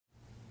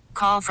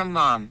call from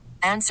mom.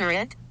 Answer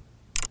it.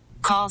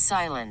 Call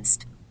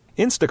silenced.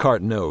 Instacart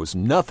knows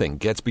nothing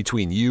gets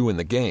between you and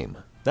the game.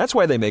 That's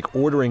why they make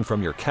ordering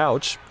from your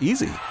couch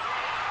easy.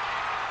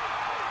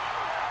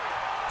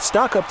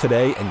 Stock up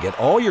today and get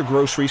all your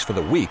groceries for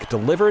the week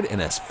delivered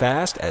in as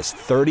fast as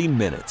 30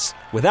 minutes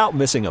without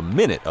missing a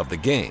minute of the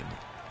game.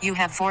 You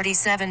have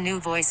 47 new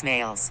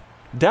voicemails.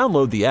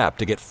 Download the app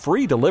to get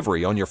free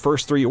delivery on your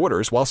first 3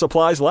 orders while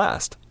supplies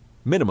last.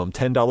 Minimum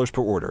 $10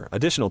 per order.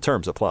 Additional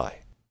terms apply.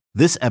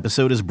 This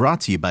episode is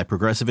brought to you by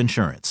Progressive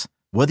Insurance.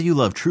 Whether you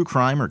love true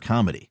crime or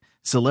comedy,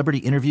 celebrity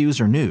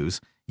interviews or news,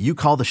 you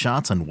call the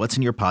shots on what's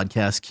in your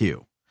podcast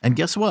queue. And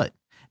guess what?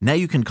 Now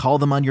you can call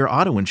them on your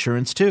auto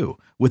insurance too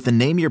with the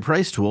Name Your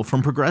Price tool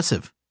from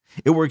Progressive.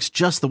 It works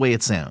just the way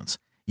it sounds.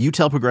 You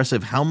tell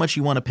Progressive how much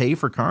you want to pay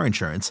for car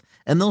insurance,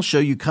 and they'll show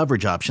you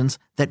coverage options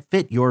that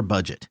fit your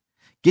budget.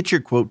 Get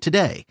your quote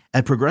today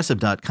at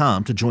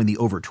Progressive.com to join the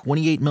over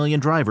 28 million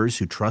drivers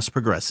who trust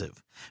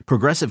Progressive.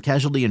 Progressive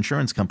Casualty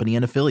Insurance Company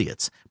and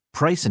Affiliates.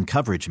 Price and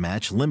coverage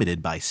match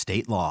limited by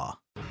state law.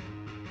 Two,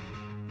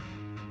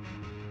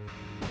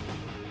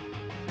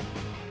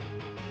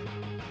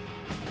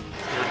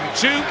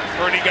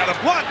 Ernie got a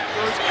block.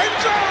 End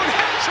zone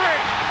hat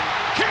trick.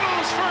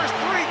 Kittle's first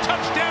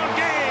 3-touchdown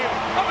game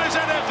of his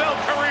NFL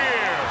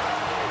career.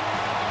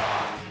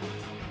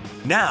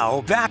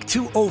 Now back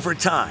to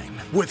overtime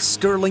with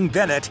Sterling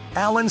Bennett,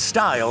 Alan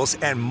Stiles,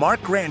 and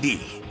Marc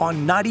Grandi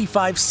on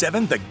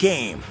 95.7 The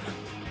Game.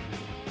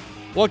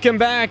 Welcome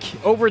back.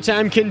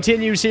 Overtime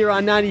continues here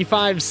on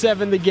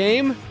 95.7 The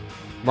Game.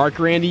 Marc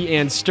Grandi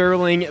and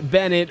Sterling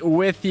Bennett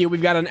with you. We've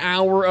got an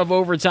hour of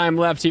overtime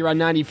left here on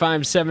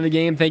 95.7 The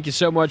Game. Thank you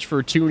so much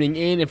for tuning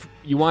in. If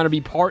you want to be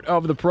part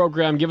of the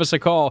program, give us a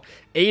call,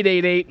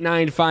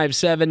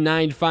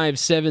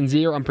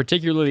 888-957-9570. I'm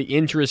particularly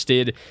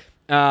interested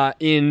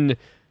in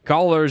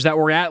callers that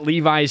were at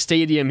Levi's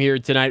Stadium here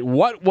tonight.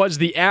 What was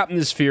the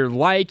atmosphere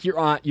like? You're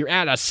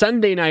at a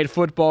Sunday night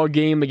football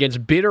game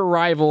against bitter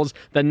rivals,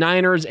 the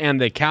Niners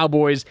and the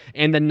Cowboys,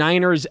 and the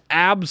Niners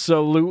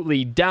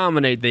absolutely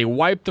dominate. They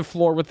wiped the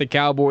floor with the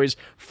Cowboys.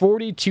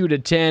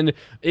 42-10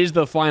 is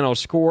the final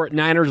score.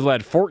 Niners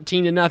led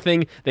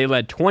 14-0. They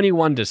led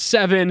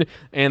 21-7,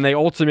 and they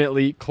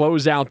ultimately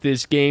close out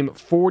this game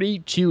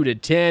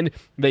 42-10.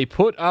 They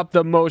put up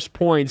the most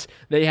points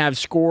they have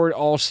scored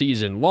all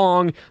season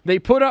long. They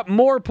put up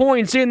more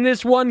points in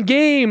this one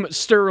game,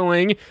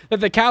 Sterling, that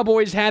the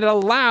Cowboys had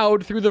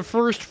allowed through the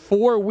first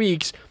 4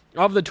 weeks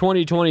of the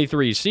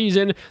 2023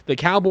 season. The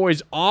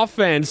Cowboys'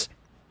 offense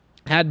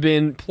had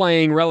been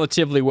playing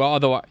relatively well,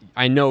 although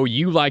I know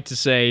you like to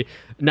say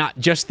not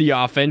just the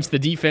offense, the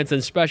defense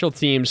and special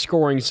teams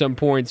scoring some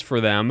points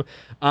for them.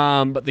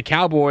 But the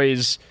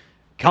Cowboys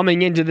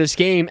coming into this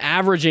game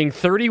averaging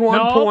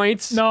 31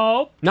 points.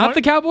 Not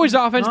the Cowboys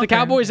offense, the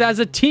Cowboys as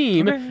a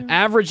team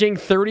averaging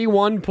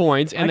 31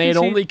 points, and they'd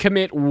only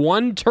commit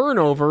 1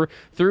 turnover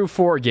through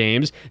 4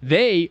 games.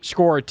 They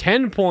score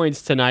 10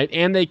 points tonight,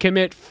 and they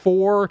commit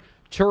 4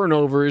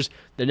 turnovers.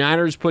 The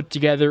Niners put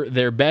together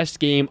their best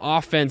game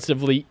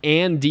offensively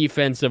and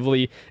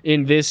defensively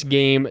in this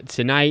game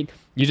tonight.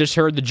 You just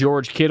heard the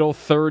George Kittle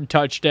 3rd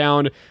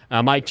touchdown,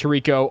 Mike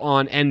Tirico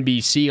on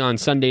NBC on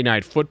Sunday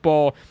Night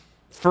Football.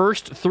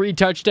 First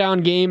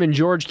 3-touchdown game in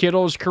George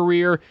Kittle's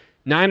career.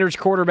 Niners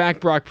quarterback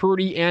Brock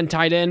Purdy and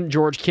tight end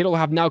George Kittle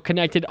have now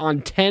connected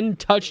on 10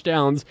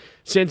 touchdowns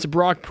since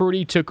Brock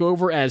Purdy took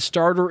over as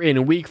starter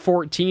in Week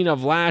 14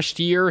 of last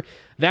year.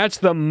 That's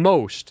the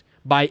most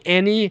by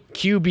any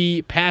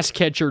QB pass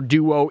catcher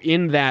duo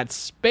in that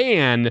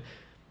span.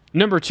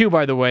 Number 2,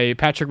 by the way,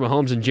 Patrick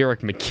Mahomes and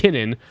Jerick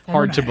McKinnon.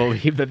 Hard to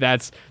believe that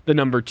that's the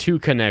number 2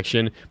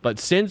 connection. But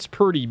since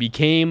Purdy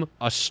became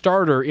a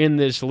starter in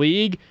this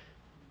league,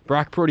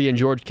 Brock Purdy and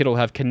George Kittle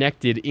have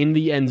connected in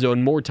the end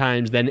zone more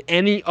times than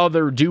any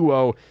other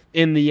duo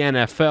in the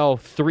NFL.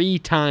 3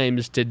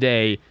 times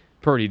today,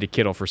 Purdy to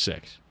Kittle for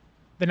 6.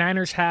 The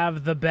Niners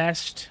have the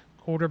best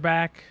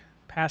quarterback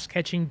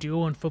pass-catching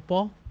duo in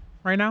football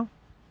right now.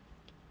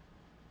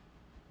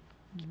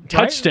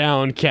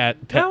 Touchdown,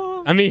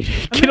 Kittle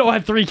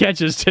had 3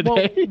 catches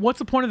today. Well, what's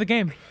the point of the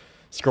game?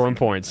 Scoring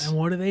points. And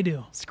what do they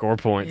do? Score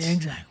points.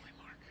 Exactly,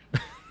 Mark.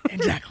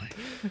 Exactly.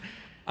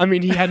 I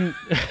mean, he hadn't...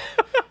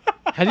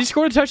 Had he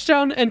scored a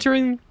touchdown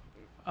entering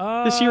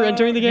this year,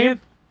 entering the game?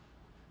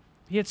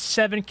 He had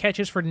 7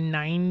 catches for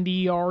 90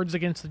 yards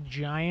against the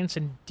Giants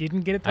and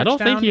didn't get a touchdown. I don't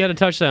think he had a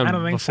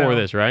touchdown before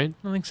this, right? I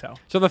don't think so.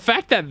 So the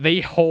fact that they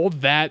hold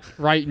that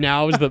right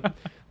now is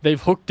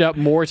they've hooked up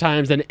more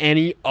times than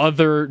any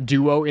other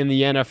duo in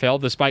the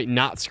NFL, despite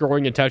not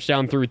scoring a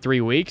touchdown through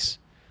 3 weeks.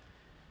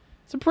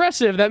 It's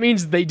impressive. That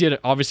means they did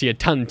obviously a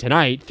ton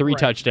tonight, 3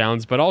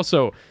 touchdowns, but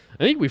also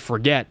I think we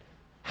forget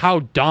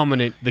how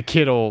dominant the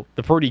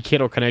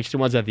Purdy-Kittle connection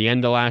was at the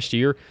end of last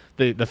year.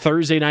 The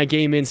Thursday night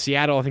game in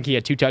Seattle, I think he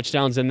had 2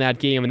 touchdowns in that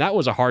game, and that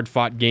was a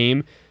hard-fought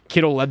game.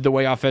 Kittle led the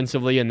way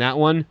offensively in that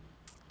one.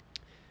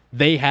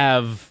 They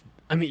have...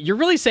 I mean, you're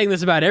really saying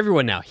this about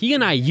everyone now. He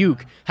and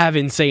Ayuk have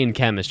insane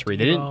chemistry.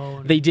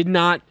 They did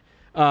not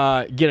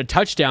get a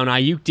touchdown.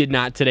 Ayuk did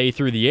not today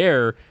through the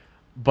air.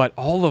 But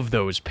all of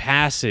those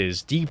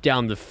passes deep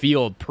down the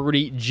field,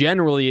 Purdy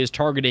generally is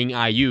targeting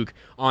Ayuk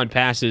on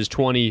passes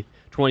 20,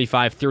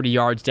 25, 30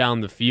 yards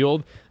down the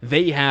field.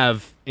 They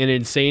have an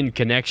insane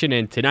connection,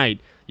 and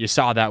tonight you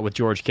saw that with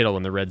George Kittle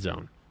in the red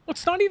zone. Well,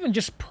 it's not even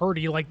just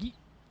Purdy. Like,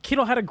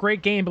 Kittle had a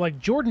great game, but like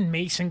Jordan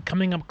Mason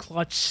coming up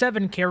clutch,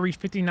 7 carries,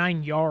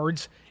 59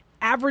 yards,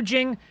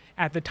 averaging,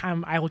 at the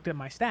time I looked at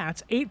my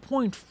stats,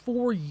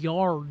 8.4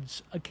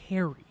 yards a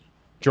carry.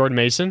 Jordan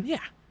Mason? Yeah.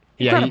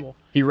 Incredible.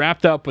 Yeah, he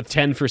wrapped up with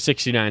 10 for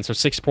 69, so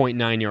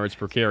 6.9 yards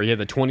per carry. He had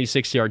the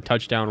 26-yard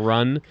touchdown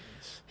run.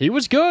 He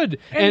was good.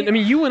 And I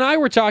mean, you and I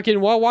were talking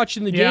while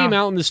watching the game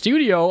out in the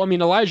studio. I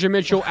mean, Elijah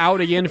Mitchell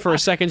out again for a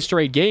second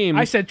straight game.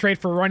 I said trade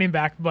for running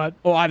back, but...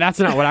 Oh, that's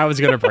not what I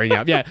was going to bring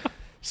up. Yeah.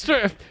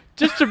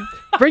 Just to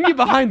bring you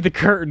behind the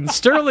curtain,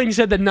 Sterling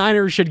said the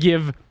Niners should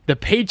give the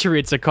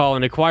Patriots a call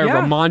and acquire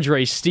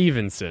Ramondre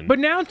Stevenson. But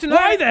now tonight...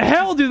 Why the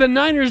hell do the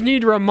Niners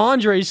need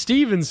Ramondre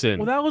Stevenson?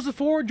 Well, that was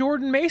before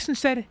Jordan Mason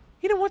said,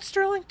 you know what,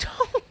 Sterling?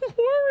 Don't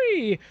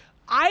worry.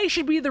 I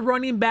should be the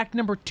running back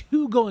number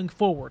 2 going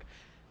forward.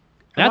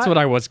 That's what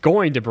I was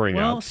going to bring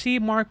up. Well, see,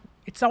 Mark,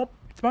 it's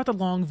about the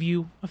long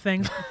view of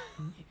things.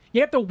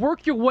 You have to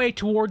work your way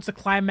towards the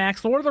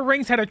climax. Lord of the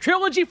Rings had a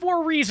trilogy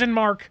for a reason,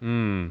 Mark.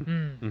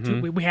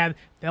 We had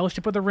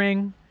Fellowship of the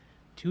Ring,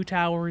 Two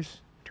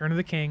Towers, Return of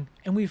the King,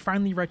 and we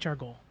finally reached our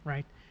goal,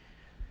 right?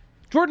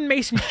 Jordan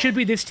Mason should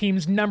be this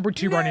team's number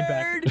 2 running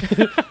back.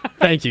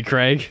 Thank you,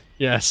 Craig.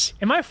 Yes.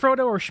 Am I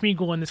Frodo or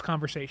Schmeagol in this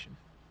conversation?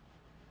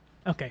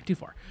 Okay, too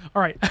far.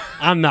 All right.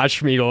 I'm not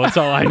Schmeagol. That's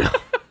all I know.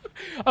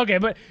 Okay,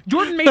 but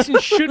Jordan Mason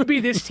should be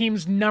this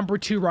team's number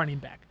 2 running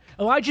back.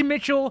 Elijah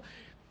Mitchell,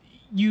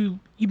 you've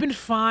been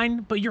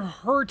fine, but you're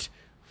hurt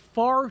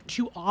far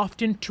too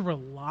often to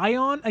rely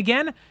on.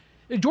 Again,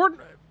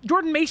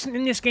 Jordan Mason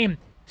in this game,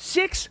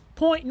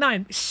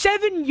 6.9,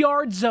 7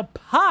 yards a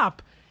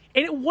pop.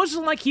 And it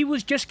wasn't like he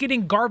was just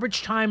getting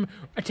garbage time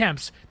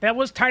attempts. That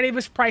was Ty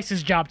Davis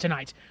Price's job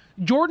tonight.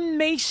 Jordan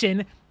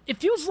Mason, it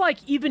feels like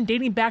even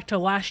dating back to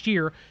last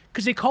year,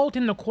 because they called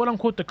him the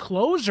quote-unquote the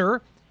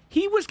closer,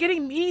 he was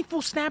getting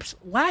meaningful snaps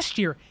last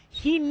year.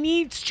 He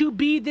needs to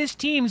be this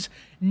team's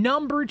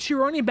number 2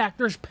 running back.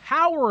 There's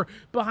power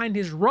behind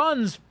his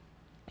runs.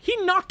 He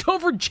knocked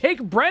over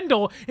Jake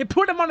Brendel and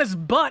put him on his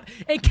butt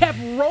and kept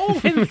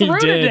rolling through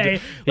today.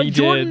 Like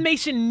Jordan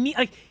Mason,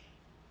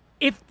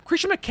 if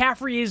Christian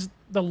McCaffrey is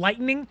the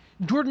Lightning,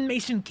 Jordan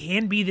Mason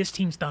can be this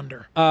team's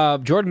thunder.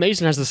 Jordan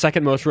Mason has the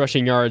 2nd most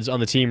rushing yards on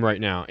the team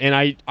right now.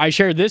 And I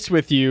shared this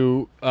with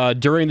you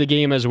during the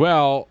game as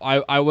well.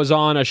 I was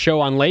on a show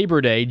on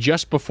Labor Day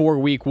just before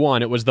Week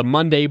 1. It was the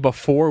Monday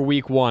before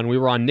Week 1. We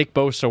were on Nick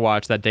Bosa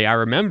Watch that day. I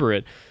remember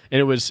it. And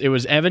it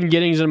was Evan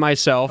Giddings and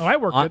myself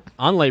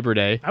on Labor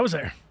Day. I was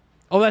there.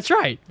 Oh, that's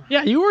right.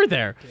 Yeah, you were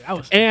there. Dude, I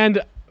was there.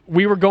 And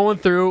we were going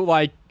through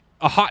like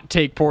a hot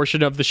take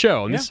portion of the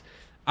show. And this,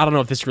 I don't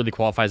know if this really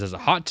qualifies as a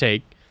hot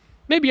take.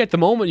 Maybe at the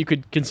moment you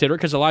could consider it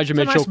because Elijah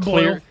Mitchell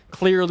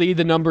clearly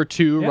the number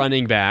 2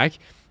 running back.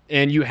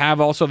 And you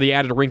have also the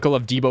added wrinkle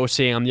of Deebo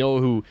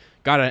Samuel, who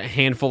got a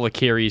handful of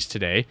carries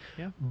today.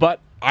 Yeah. But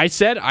I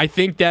said I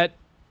think that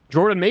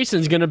Jordan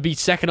Mason's going to be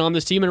 2nd on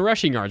this team in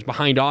rushing yards,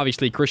 behind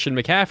obviously Christian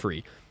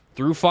McCaffrey.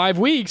 Through 5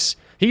 weeks,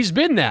 he's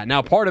been that.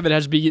 Now, part of it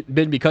has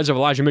been because of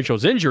Elijah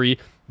Mitchell's injury,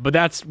 but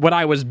that's what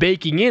I was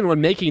baking in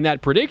when making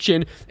that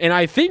prediction. And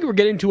I think we're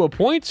getting to a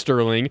point,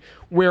 Sterling,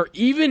 where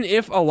even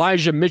if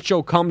Elijah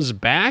Mitchell comes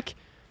back,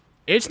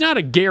 it's not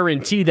a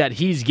guarantee that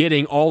he's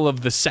getting all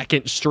of the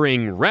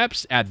 2nd-string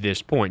reps at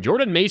this point.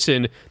 Jordan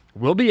Mason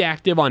will be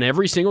active on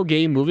every single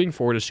game moving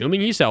forward, assuming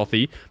he's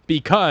healthy,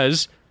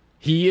 because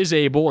he is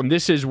able, and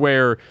this is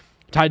where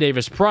Ty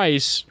Davis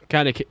Price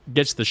kind of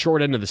gets the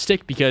short end of the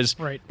stick because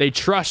they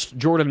trust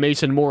Jordan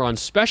Mason more on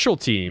special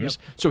teams.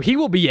 So he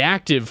will be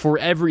active for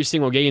every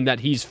single game that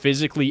he's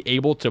physically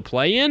able to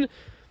play in.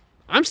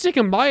 I'm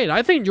sticking by it.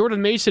 I think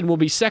Jordan Mason will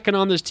be 2nd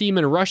on this team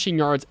in rushing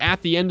yards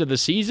at the end of the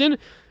season.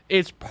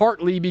 It's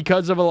partly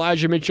because of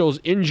Elijah Mitchell's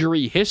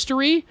injury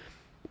history,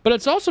 but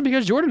it's also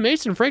because Jordan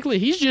Mason, frankly,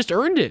 he's just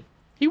earned it.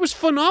 He was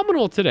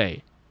phenomenal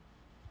today.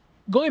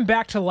 Going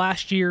back to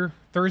last year,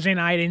 Thursday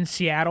night in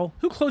Seattle,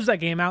 who closed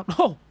that game out?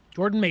 Oh,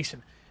 Jordan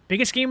Mason.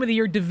 Biggest game of the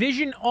year,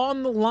 division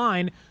on the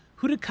line.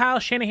 Who did Kyle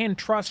Shanahan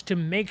trust to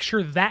make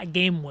sure that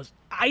game was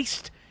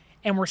iced?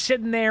 And we're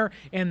sitting there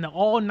in the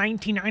all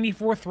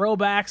 1994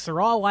 throwbacks.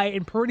 They're all light,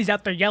 and Purdy's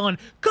out there yelling,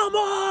 "Come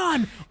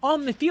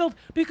on the field,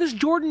 because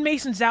Jordan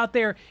Mason's out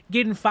there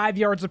getting 5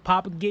 yards of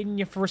pop and getting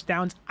you first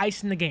downs,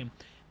 icing the game.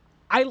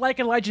 I like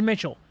Elijah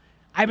Mitchell.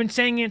 I've been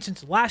saying it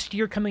since last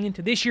year, coming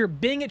into this year,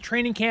 being at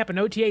training camp and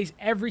OTAs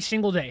every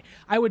single day.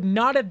 I would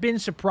not have been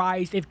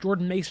surprised if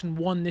Jordan Mason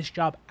won this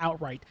job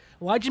outright.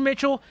 Elijah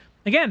Mitchell,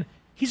 again,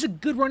 he's a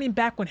good running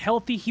back when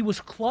healthy. He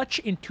was clutch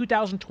in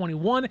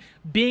 2021,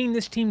 being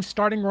this team's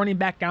starting running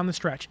back down the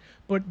stretch.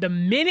 But the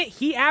minute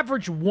he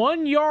averaged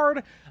 1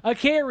 yard a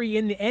carry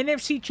in the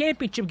NFC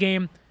Championship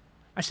game,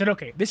 I said,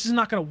 okay, this is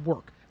not going to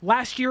work.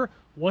 Last year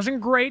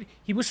wasn't great.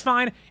 He was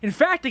fine. In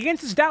fact,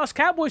 against this Dallas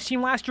Cowboys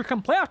team last year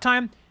come playoff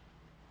time,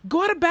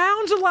 Go out of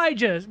bounds,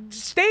 Elijah.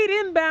 Stayed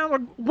in bounds,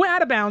 or went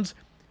out of bounds.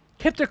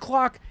 Hit the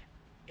clock.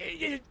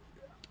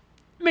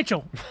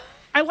 Mitchell,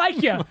 I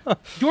like you.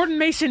 Jordan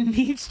Mason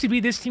needs to be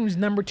this team's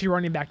number 2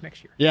 running back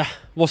next year. Yeah,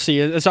 we'll see.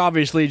 It's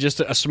obviously just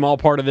a small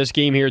part of this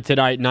game here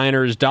tonight.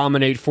 Niners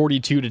dominate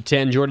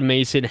 42-10. Jordan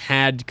Mason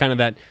had kind of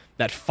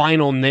that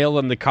final nail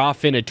in the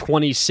coffin. A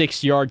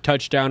 26-yard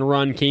touchdown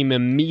run came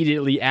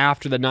immediately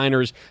after the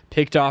Niners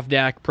picked off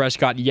Dak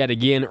Prescott yet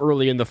again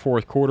early in the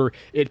fourth quarter.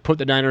 It put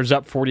the Niners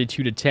up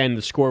 42-10.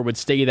 The score would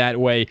stay that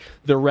way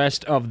the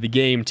rest of the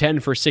game. 10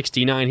 for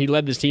 69. He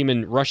led this team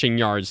in rushing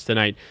yards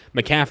tonight.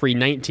 McCaffrey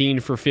 19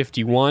 for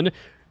 51.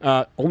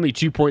 Only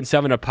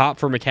 2.7 a pop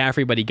for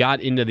McCaffrey, but he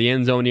got into the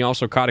end zone. He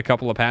also caught a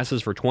couple of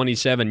passes for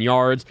 27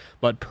 yards.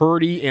 But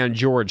Purdy and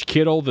George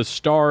Kittle, the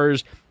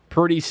stars.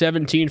 Purdy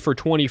 17 for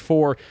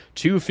 24,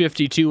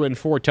 252 and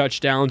 4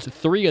 touchdowns.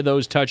 3 of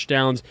those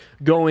touchdowns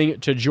going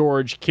to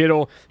George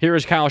Kittle. Here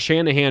is Kyle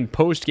Shanahan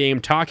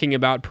post-game talking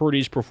about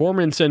Purdy's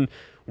performance and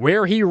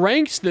where he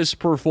ranks this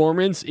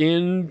performance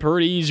in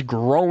Purdy's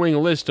growing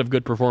list of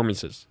good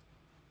performances.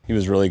 He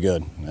was really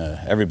good.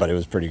 Everybody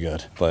was pretty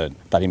good, but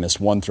thought he missed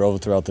one throw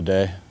throughout the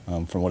day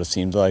from what it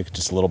seemed like.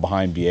 Just a little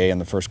behind BA in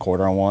the first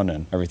quarter on one,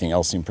 and everything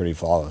else seemed pretty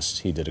flawless.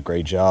 He did a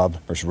great job.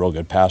 There's a real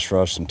good pass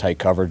rush, some tight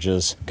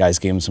coverages. Guys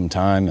gave him some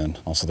time, and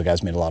also the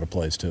guys made a lot of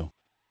plays too.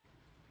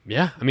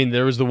 Yeah, I mean,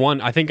 there was the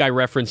one, I think I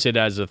referenced it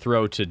as a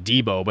throw to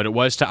Debo, but it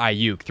was to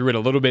Ayuk. Threw it a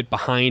little bit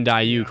behind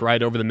Ayuk,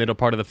 right over the middle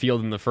part of the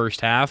field in the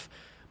first half.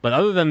 But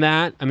other than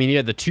that, I mean, he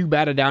had the 2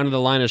 batted down to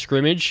the line of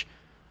scrimmage.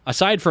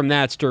 Aside from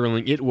that,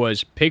 Sterling, it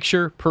was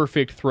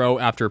picture-perfect throw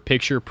after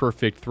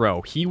picture-perfect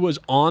throw. He was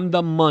on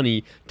the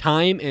money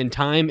time and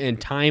time and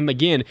time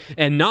again,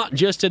 and not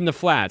just in the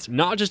flats,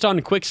 not just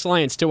on quick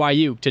slants to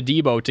Ayuk, to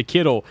Debo, to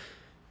Kittle.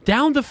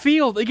 Down the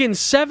field, again,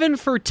 7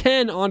 for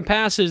 10 on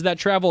passes that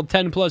traveled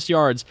 10-plus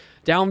yards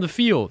down the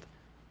field.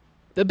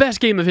 The best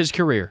game of his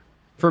career,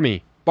 for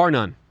me, bar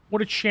none. What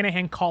did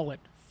Shanahan call it?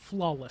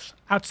 Flawless,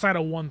 outside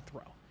of one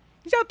throw.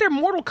 He's out there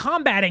Mortal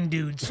Kombating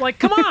dudes. Like,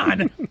 come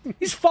on.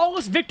 He's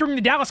flawless victory in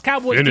the Dallas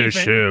Cowboys Finish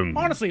defense. him.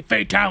 Honestly,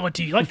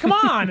 fatality. Like, come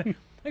on.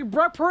 Like,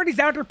 Brock Purdy's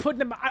out there putting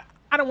him,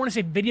 I don't want to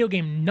say video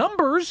game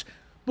numbers,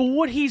 but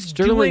what he's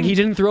Sterling, doing. he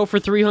didn't throw for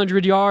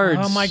 300 yards.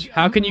 Oh my,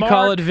 How can you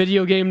call it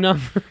video game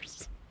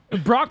numbers?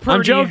 Brock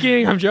Purdy.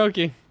 I'm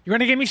joking. You're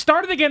going to get me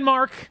started again,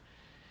 Marc.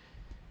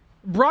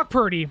 Brock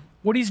Purdy,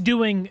 what he's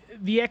doing,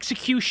 the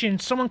execution,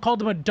 someone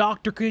called him a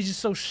doctor because he's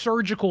so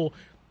surgical.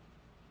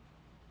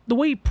 The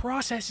way he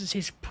processes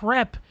his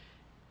prep,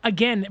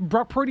 again,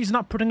 Brock Purdy's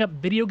not putting up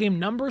video game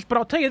numbers, but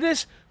I'll tell you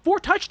this, 4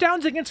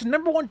 touchdowns against the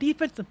number 1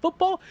 defense in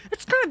football,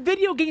 it's kind of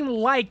video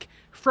game-like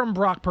from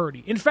Brock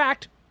Purdy. In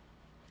fact,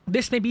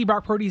 this may be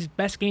Brock Purdy's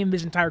best game of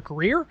his entire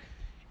career,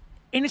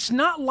 and it's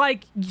not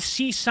like you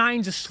see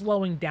signs of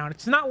slowing down.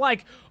 It's not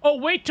like, oh,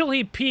 wait till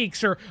he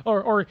peaks,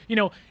 or you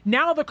know,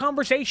 now the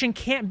conversation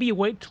can't be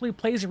wait till he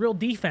plays a real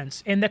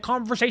defense, and the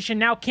conversation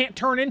now can't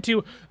turn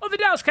into, oh, the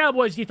Dallas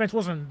Cowboys defense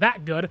wasn't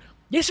that good.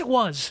 Yes, it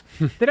was.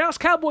 The Dallas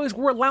Cowboys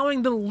were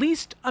allowing the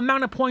least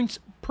amount of points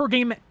per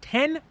game at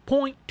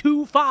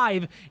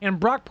 10.25, and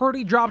Brock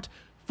Purdy dropped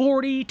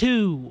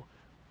 42.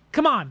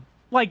 Come on.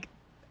 Like,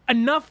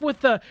 enough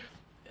with the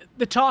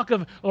talk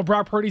of, oh,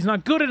 Brock Purdy's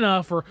not good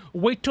enough, or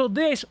wait till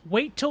this,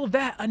 wait till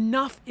that.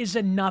 Enough is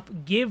enough.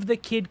 Give the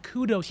kid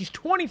kudos. He's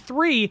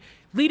 23,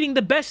 leading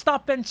the best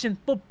offense in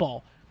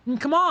football. And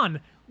come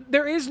on.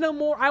 There is no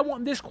more, I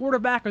want this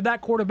quarterback or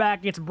that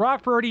quarterback. It's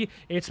Brock Purdy,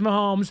 it's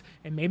Mahomes,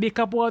 and maybe a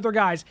couple other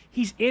guys.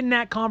 He's in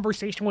that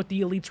conversation with the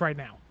elites right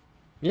now.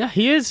 Yeah,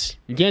 he is.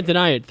 You can't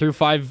deny it. Through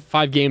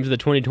five games of the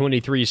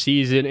 2023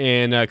 season,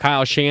 and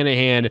Kyle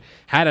Shanahan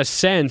had a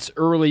sense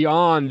early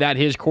on that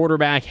his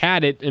quarterback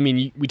had it. I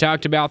mean, we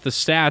talked about the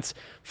stats.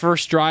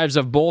 First drives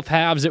of both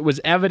halves, it was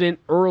evident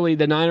early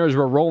the Niners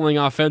were rolling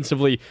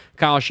offensively.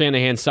 Kyle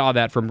Shanahan saw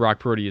that from Brock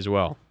Purdy as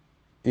well.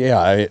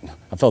 Yeah,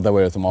 I felt that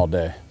way with him all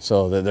day.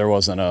 So there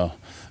wasn't a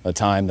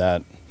time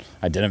that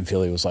I didn't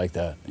feel he was like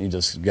that. You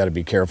just got to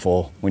be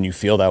careful when you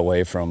feel that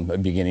way from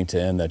beginning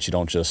to end that you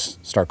don't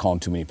just start calling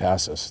too many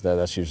passes.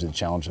 That's usually the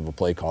challenge of a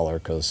play caller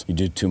because you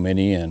do too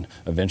many and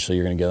eventually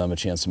you're going to give them a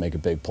chance to make a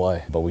big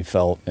play. But we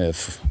felt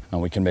if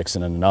we can mix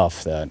it in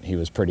enough that he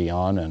was pretty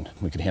on and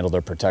we could handle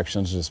their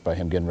protections just by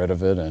him getting rid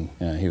of it, and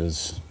he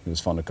was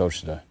fun to coach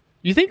today.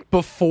 You think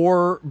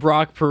before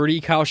Brock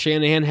Purdy, Kyle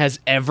Shanahan has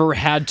ever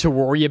had to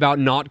worry about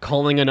not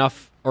calling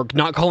enough or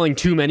not calling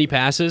too many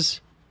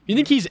passes? You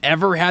think he's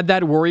ever had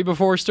that worry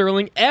before,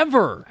 Sterling?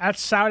 Ever?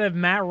 Outside of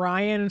Matt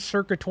Ryan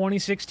circa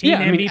 2016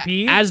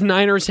 MVP? As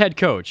Niners head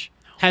coach,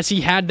 has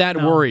he had that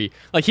worry?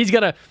 Like, he's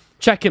got to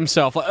check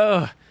himself.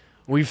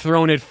 We've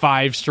thrown it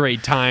 5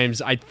 straight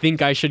times. I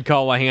think I should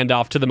call a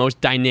handoff to the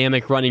most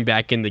dynamic running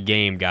back in the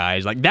game,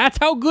 guys. Like, that's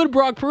how good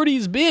Brock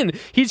Purdy's been.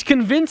 He's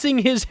convincing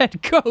his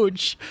head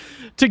coach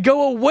to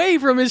go away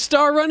from his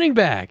star running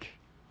back.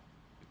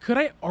 Could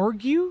I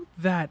argue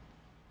that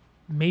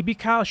maybe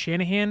Kyle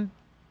Shanahan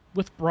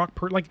with Brock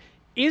Purdy, like,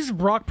 is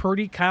Brock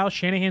Purdy Kyle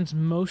Shanahan's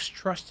most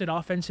trusted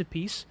offensive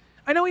piece?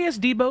 I know he has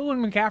Debo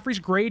and McCaffrey's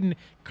great and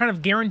kind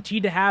of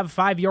guaranteed to have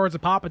 5 yards a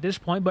pop at this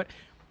point, but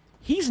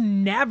he's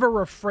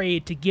never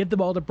afraid to give the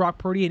ball to Brock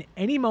Purdy in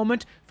any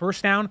moment.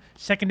 First down,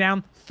 second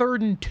down,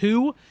 3rd and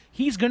 2.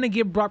 He's going to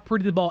give Brock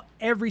Purdy the ball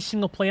every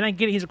single play. And I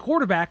get it, he's a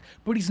quarterback,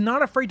 but he's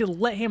not afraid to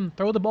let him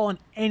throw the ball in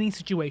any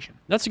situation.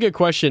 That's a good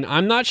question.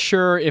 I'm not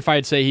sure if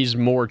I'd say he's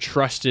more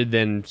trusted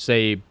than,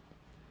 say,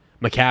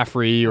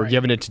 McCaffrey or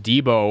giving it to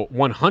Debo.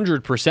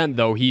 100%,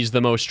 though, he's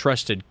the most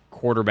trusted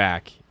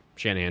quarterback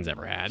Shanahan's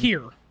ever had.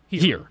 Here.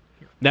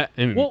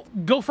 Well,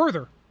 go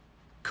further.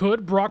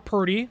 Could Brock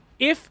Purdy,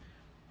 if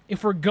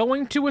we're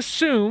going to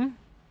assume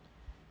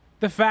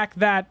the fact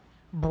that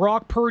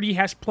Brock Purdy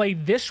has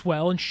played this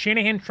well and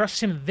Shanahan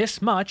trusts him this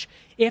much,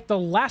 if the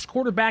last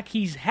quarterback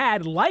he's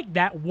had like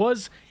that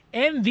was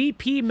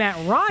MVP Matt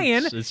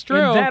Ryan it's true.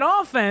 in that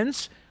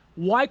offense,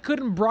 why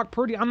couldn't Brock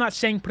Purdy, I'm not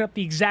saying put up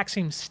the exact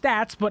same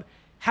stats, but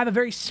have a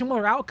very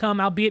similar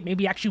outcome, albeit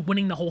maybe actually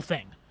winning the whole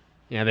thing?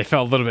 Yeah, they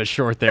fell a little bit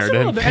short there,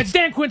 didn't they? It's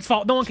Dan Quinn's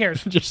fault. No one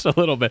cares. Just a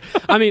little bit.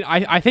 I mean,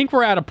 I think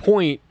we're at a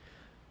point,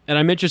 and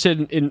I'm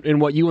interested in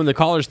what you and the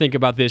callers think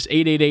about this.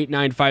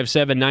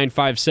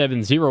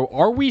 888-957-9570.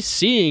 Are we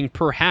seeing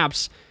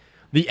perhaps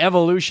the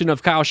evolution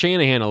of Kyle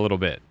Shanahan a little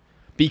bit?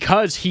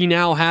 Because he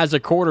now has a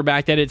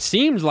quarterback that it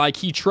seems like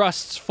he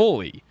trusts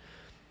fully.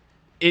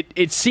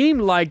 It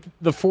seemed like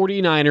the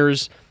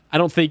 49ers, I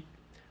don't think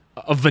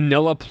a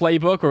vanilla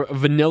playbook or a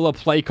vanilla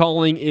play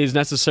calling is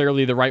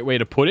necessarily the right way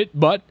to put it,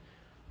 but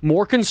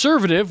more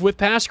conservative with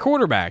past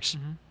quarterbacks.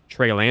 Mm-hmm.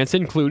 Trey Lance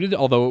included,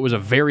 although it was a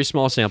very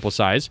small sample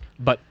size,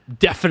 but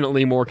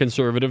definitely more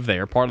conservative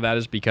there. Part of that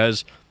is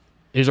because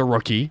he's a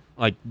rookie.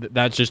 Like,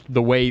 that's just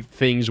the way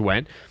things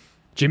went.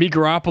 Jimmy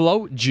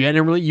Garoppolo,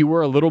 generally, you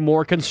were a little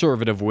more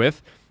conservative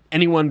with.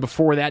 Anyone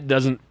before that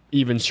doesn't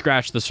even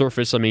scratch the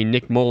surface. I mean,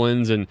 Nick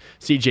Mullins and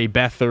C.J.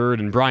 Beathard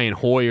and Brian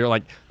Hoyer,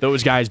 like,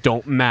 those guys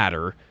don't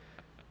matter.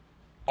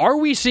 Are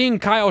we seeing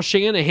Kyle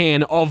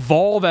Shanahan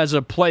evolve as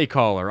a play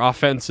caller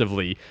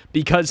offensively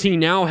because he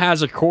now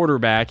has a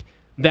quarterback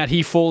that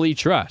he fully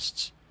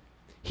trusts?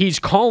 He's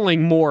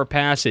calling more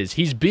passes.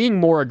 He's being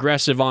more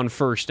aggressive on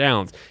first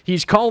downs.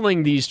 He's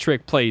calling these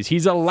trick plays.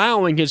 He's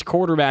allowing his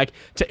quarterback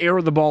to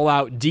air the ball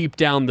out deep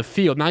down the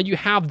field. Now you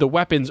have the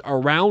weapons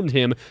around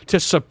him to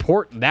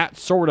support that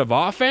sort of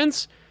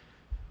offense.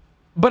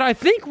 But I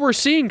think we're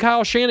seeing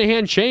Kyle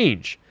Shanahan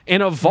change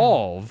and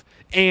evolve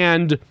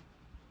and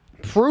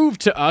prove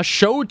to us,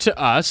 show to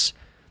us,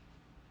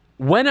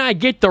 when I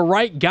get the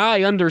right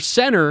guy under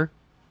center,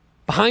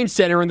 behind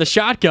center in the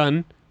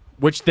shotgun,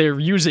 which they're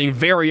using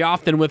very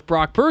often with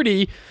Brock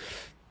Purdy,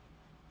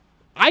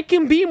 I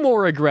can be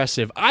more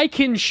aggressive. I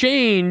can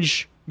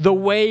change the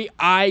way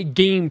I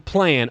game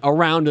plan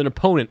around an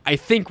opponent. I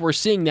think we're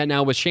seeing that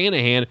now with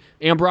Shanahan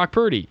and Brock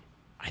Purdy.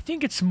 I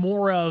think it's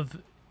more of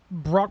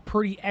Brock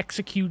Purdy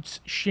executes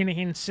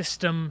Shanahan's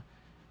system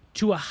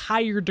to a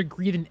higher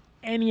degree than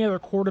any other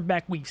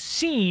quarterback we've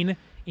seen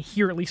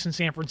here, at least in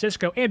San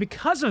Francisco. And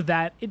because of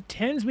that, it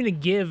tends me to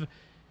give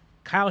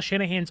Kyle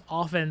Shanahan's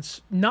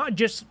offense, not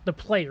just the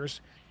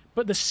players,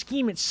 but the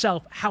scheme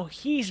itself, how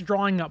he's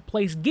drawing up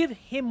plays. Give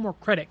him more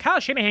credit. Kyle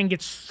Shanahan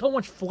gets so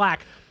much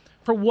flack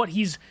for what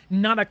he's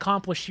not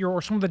accomplished here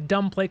or some of the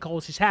dumb play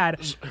calls he's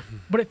had.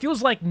 But it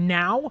feels like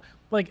now,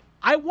 like,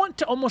 I want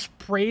to almost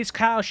praise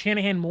Kyle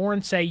Shanahan more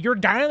and say, you're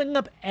dialing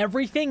up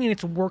everything and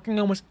it's working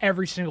almost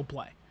every single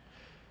play.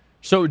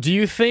 So do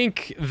you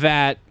think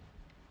that,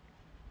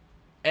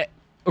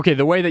 okay,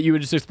 the way that you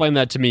would just explain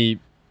that to me,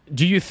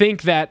 do you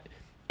think that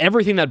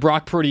everything that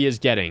Brock Purdy is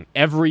getting,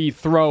 every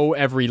throw,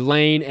 every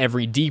lane,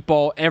 every deep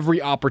ball,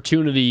 every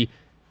opportunity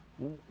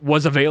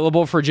was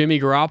available for Jimmy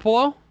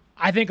Garoppolo?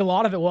 I think a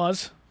lot of it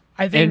was.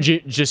 And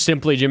just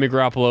simply Jimmy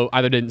Garoppolo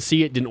either didn't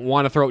see it, didn't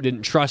want to throw it,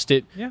 didn't trust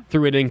it,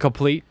 threw it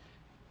incomplete?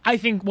 I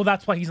think, well,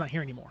 that's why he's not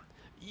here anymore.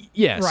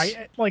 Yes.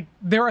 Right? Like,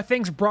 there are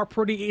things Brock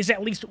Purdy is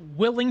at least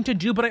willing to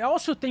do, but I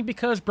also think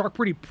because Brock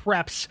Purdy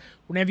preps,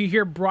 whenever you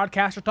hear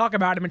broadcasters talk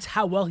about him, it's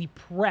how well he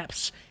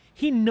preps.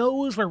 He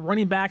knows where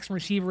running backs and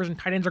receivers and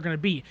tight ends are going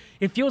to be.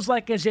 It feels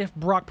like as if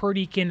Brock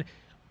Purdy can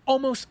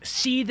almost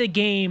see the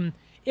game,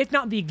 if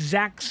not the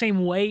exact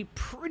same way,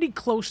 pretty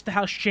close to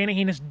how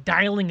Shanahan is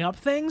dialing up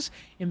things.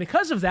 And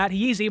because of that,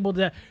 he is able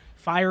to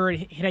fire and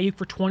hit at you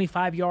for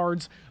 25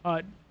 yards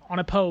on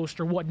a post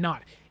or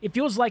whatnot. It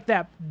feels like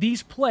that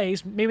these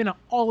plays, maybe not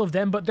all of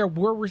them, but there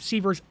were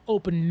receivers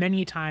open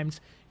many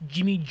times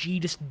Jimmy G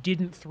just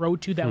didn't throw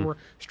to that were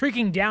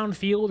streaking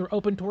downfield or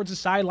open towards the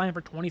sideline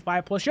for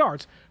 25-plus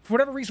yards. For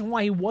whatever reason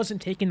why he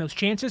wasn't taking those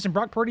chances, and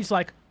Brock Purdy's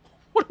like,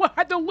 what do I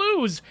have to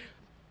lose?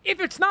 If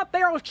it's not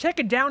there, I'll check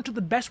it down to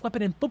the best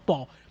weapon in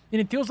football. And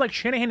it feels like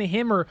Shanahan and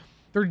him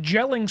they're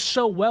gelling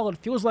so well, it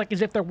feels like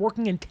as if they're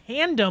working in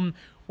tandem,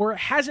 where it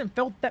hasn't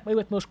felt that way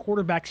with most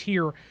quarterbacks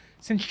here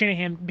since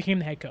Shanahan became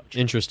the head coach.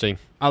 Interesting.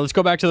 Let's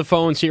go back to the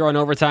phones here on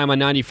Overtime on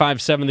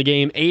 95.7 The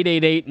Game.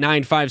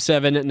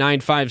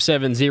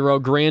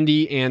 888-957-9570.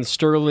 Grandi and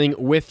Sterling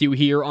with you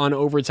here on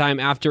Overtime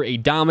after a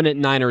dominant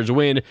Niners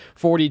win,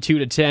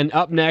 42-10.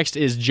 Up next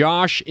is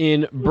Josh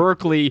in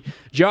Berkeley.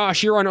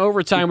 Josh, you're on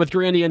Overtime with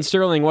Grandi and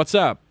Sterling. What's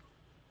up?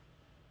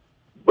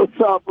 What's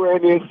up,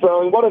 Randy and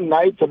Sterling? What a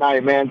night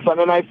tonight, man.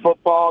 Sunday Night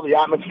Football. The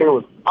atmosphere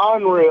was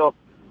unreal.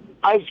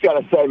 I just got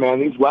to say,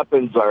 man, these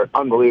weapons are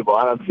unbelievable.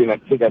 I don't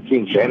think I've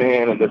seen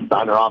Shanahan and this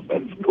Niner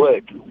offense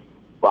click.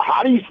 But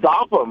how do you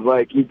stop them?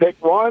 Like, you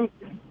pick one,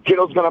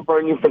 Kittle's going to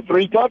burn you for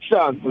 3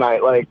 touchdowns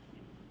tonight. Like,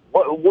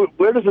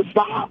 where does it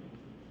stop?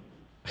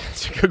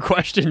 That's a good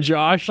question,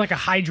 Josh. It's like a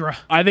hydra.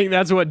 I think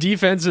that's what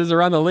defenses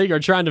around the league are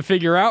trying to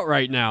figure out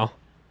right now.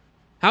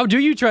 How do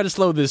you try to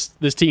slow this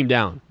team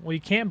down? Well,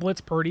 you can't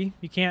blitz Purdy.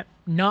 You can't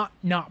not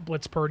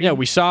blitz Purdy. Yeah,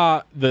 we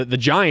saw the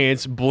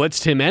Giants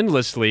blitzed him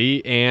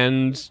endlessly,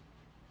 and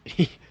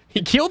he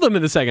killed them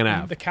in the second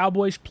half. The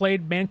Cowboys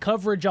played man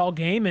coverage all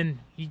game, and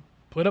he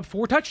put up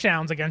 4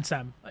 touchdowns against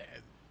them.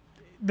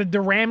 The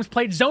Rams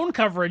played zone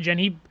coverage, and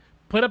he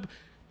put up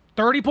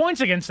 30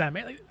 points against them.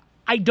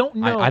 I don't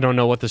know. I don't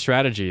know what the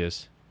strategy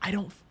is.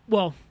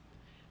 Well,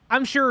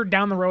 I'm sure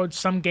down the road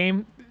some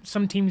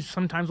teams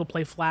sometimes will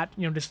play flat,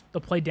 just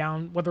they'll play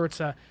down, whether it's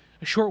a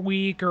short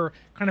week or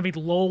kind of a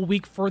lull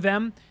week for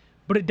them.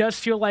 But it does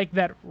feel like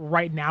that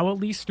right now, at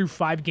least through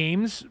 5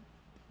 games,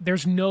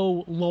 there's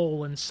no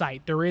lull in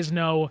sight. There is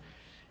no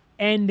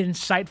end in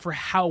sight for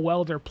how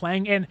well they're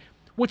playing. And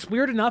what's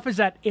weird enough is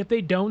that if they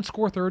don't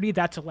score 30,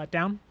 that's a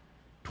letdown.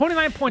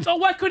 29 points. Oh,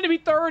 why couldn't it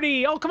be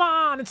 30? Oh, come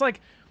on. It's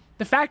like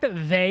the fact that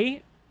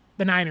the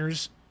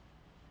Niners,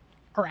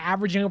 are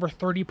averaging over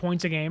 30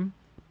 points a game,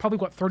 probably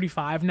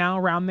 35 now,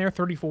 around there,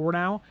 34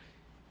 now.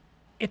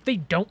 If they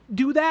don't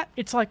do that,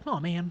 it's like, oh,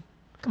 man,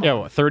 come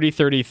on. Yeah, 30,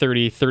 30,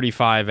 30,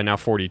 35, and now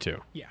 42.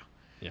 Yeah.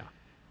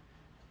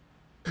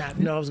 Matt,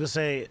 no, I was going to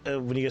say,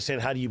 when you were saying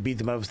how do you beat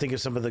them, I was thinking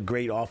of some of the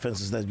great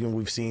offenses that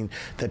we've seen,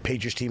 that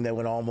Patriots team that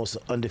went almost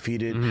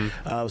undefeated.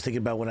 I was thinking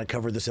about when I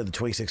covered this at the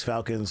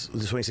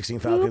 2016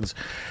 Falcons.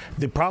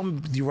 The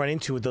problem you run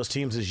into with those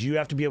teams is you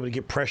have to be able to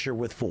get pressure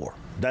with 4.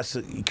 That's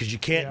because you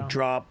can't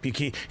drop. You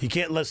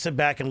can't sit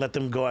back and let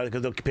them go out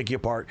because they'll pick you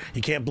apart.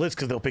 You can't blitz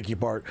because they'll pick you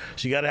apart.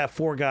 So you got to have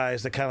 4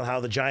 guys that kind of how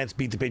the Giants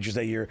beat the Patriots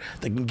that year.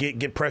 That can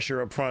get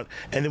pressure up front,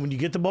 and then when you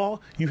get the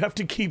ball, you have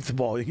to keep the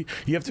ball. You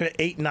have to have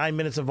 8-9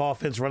 minutes of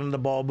offense running the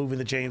ball, moving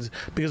the chains,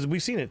 because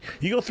we've seen it.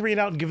 You go 3 and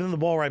out and give them the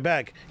ball right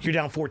back, you're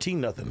down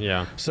 14-0.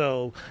 Yeah.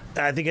 So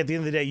I think at the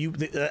end of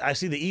the day, I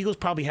see the Eagles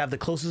probably have the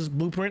closest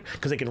blueprint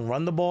because they can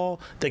run the ball,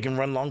 they can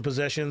run long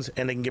possessions,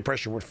 and they can get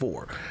pressure with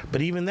 4.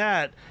 But even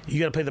that, you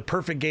got to play the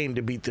perfect game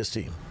to beat this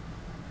team.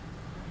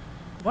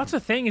 Well, that's the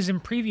thing is in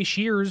previous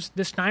years,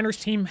 this Niners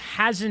team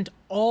hasn't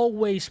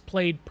always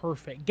played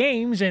perfect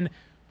games, and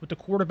with the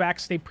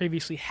quarterbacks they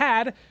previously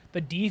had,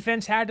 the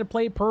defense had to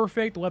play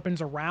perfect, the weapons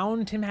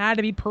around him had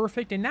to be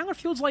perfect, and now it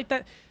feels like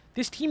that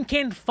this team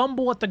can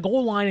fumble at the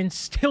goal line and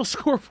still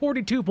score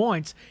 42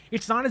 points.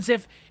 It's not as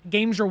if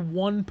games are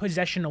 1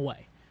 possession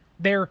away.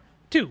 They're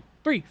 2,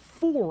 3,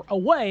 4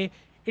 away,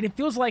 and it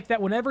feels like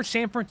that whenever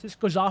San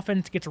Francisco's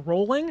offense gets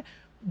rolling,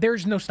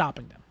 there's no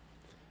stopping them.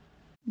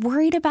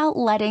 Worried about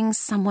letting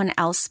someone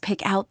else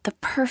pick out the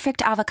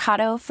perfect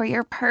avocado for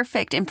your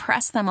perfect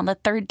impress them on the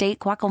 3rd date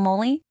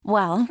guacamole?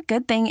 Well,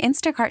 good thing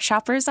Instacart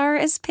shoppers are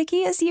as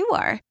picky as you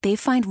are. They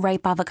find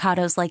ripe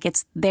avocados like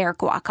it's their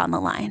guac on the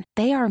line.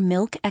 They are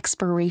milk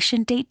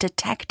expiration date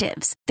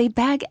detectives. They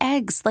bag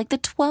eggs like the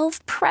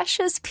 12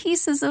 precious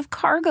pieces of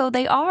cargo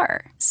they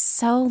are.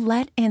 So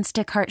let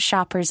Instacart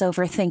shoppers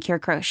overthink your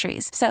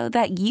groceries so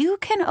that you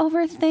can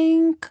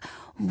overthink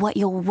what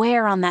you'll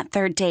wear on that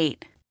 3rd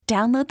date.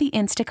 Download the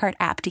Instacart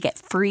app to get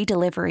free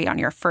delivery on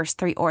your first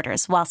 3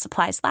 orders while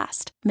supplies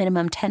last.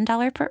 Minimum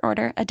 $10 per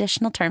order.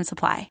 Additional terms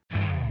apply.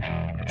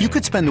 You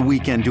could spend the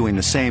weekend doing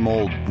the same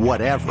old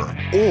whatever,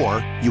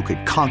 or you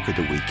could conquer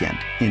the weekend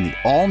in the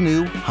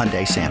all-new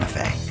Hyundai Santa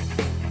Fe.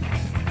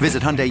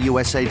 Visit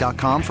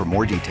HyundaiUSA.com for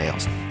more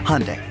details.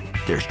 Hyundai,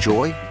 there's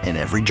joy in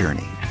every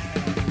journey.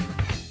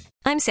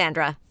 I'm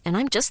Sandra, and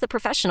I'm just the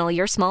professional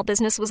your small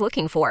business was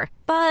looking for.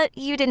 But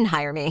you didn't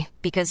hire me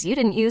because you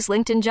didn't use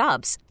LinkedIn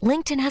Jobs.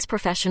 LinkedIn has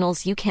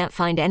professionals you can't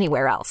find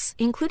anywhere else,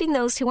 including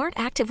those who aren't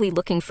actively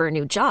looking for a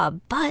new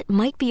job, but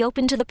might be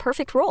open to the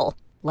perfect role,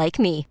 like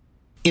me.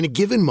 In a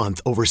given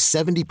month, over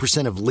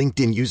 70% of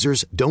LinkedIn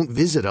users don't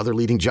visit other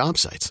leading job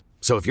sites.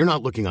 So if you're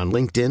not looking on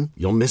LinkedIn,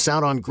 you'll miss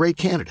out on great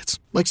candidates,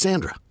 like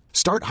Sandra.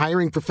 Start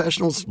hiring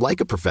professionals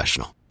like a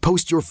professional.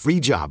 Post your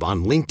free job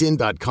on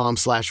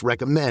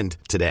linkedin.com/recommend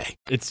today.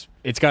 It's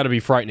got to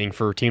be frightening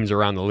for teams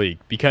around the league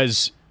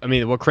because, I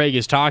mean, what Craig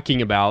is talking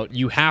about,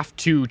 you have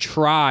to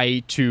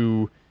try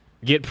to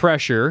get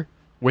pressure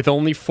with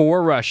only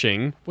 4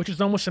 rushing. Which is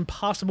almost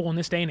impossible in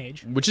this day and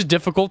age. Which is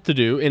difficult to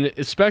do, and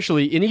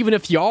even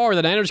if you are,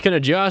 the Niners can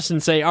adjust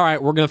and say, all right,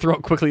 we're going to throw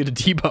it quickly to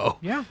Debo.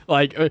 Yeah.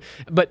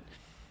 But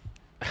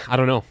I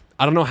don't know.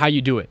 I don't know how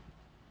you do it.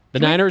 The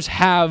Niners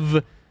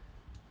have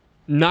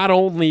not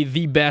only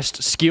the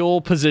best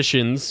skill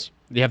positions,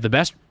 they have the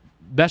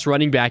best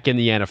running back in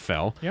the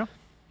NFL. Yeah.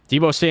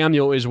 Deebo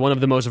Samuel is one of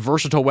the most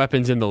versatile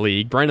weapons in the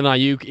league. Brandon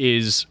Ayuk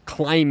is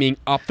climbing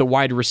up the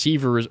wide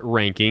receivers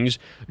rankings.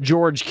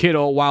 George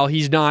Kittle, while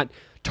he's not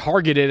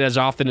targeted as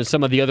often as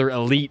some of the other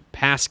elite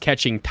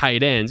pass-catching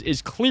tight ends,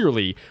 is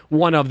clearly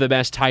one of the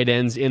best tight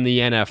ends in the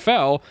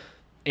NFL.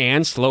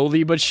 And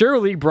slowly but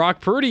surely, Brock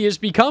Purdy is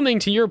becoming,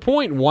 to your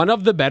point, one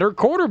of the better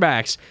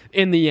quarterbacks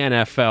in the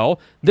NFL.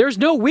 There's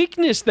no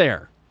weakness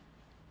there.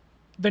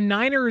 The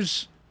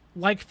Niners,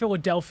 like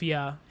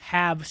Philadelphia,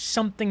 have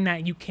something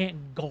that you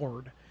can't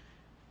guard.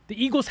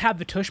 The Eagles have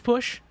the tush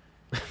push.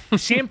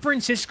 San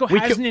Francisco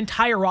has an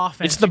entire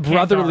offense. It's the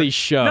brotherly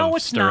shove. No,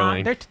 it's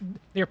Sterling. not.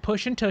 They're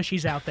pushing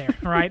tushies out there,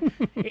 all right?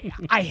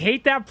 I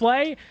hate that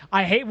play.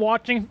 I hate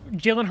watching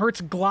Jalen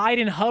Hurts glide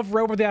and hover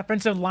over the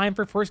offensive line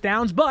for first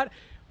downs, but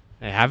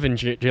having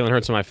Jalen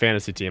Hurts on my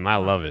fantasy team, I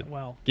love it.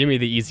 Well, give me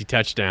the easy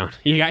touchdown.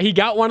 He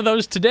got one of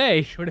those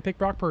today. Should have picked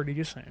Brock Purdy,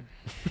 just saying.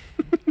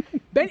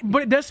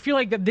 But it does feel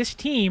like that this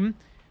team,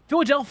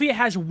 Philadelphia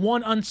has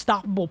one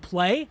unstoppable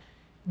play.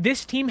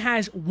 This team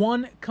has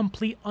one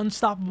complete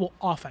unstoppable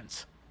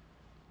offense.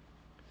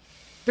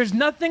 There's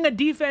nothing a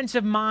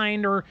defensive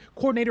mind or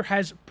coordinator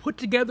has put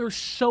together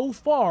so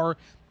far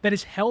that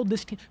has held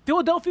this team.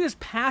 Philadelphia's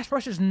pass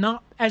rush is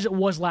not as it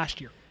was last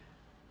year.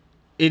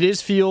 It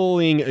is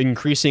feeling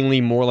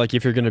increasingly more like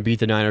if you're going to beat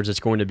the Niners,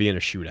 it's going to be in a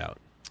shootout.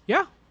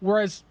 Yeah,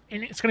 whereas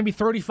it's going to be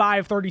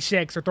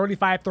 35-36 or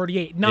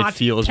 35-38, not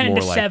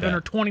 10-7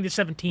 or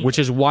 20-17. Which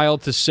is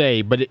wild to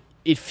say, but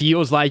it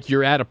feels like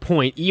you're at a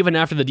point, even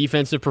after the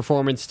defensive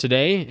performance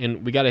today,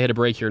 and we got to hit a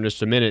break here in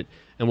just a minute,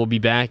 and we'll be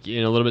back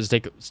in a little bit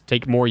to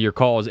take more of your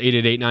calls,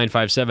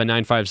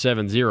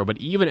 888-957-9570. But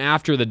even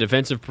after the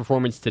defensive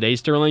performance today,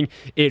 Sterling,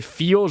 it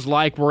feels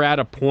like we're at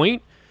a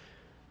point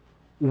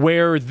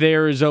where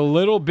there's a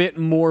little bit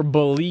more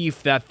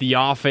belief that the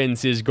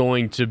offense is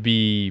going to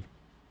be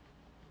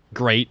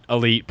great,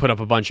 elite, put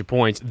up a bunch of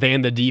points,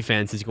 than the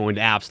defense is going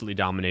to absolutely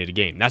dominate a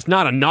game. That's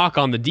not a knock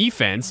on the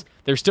defense.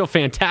 They're still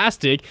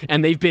fantastic,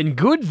 and they've been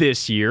good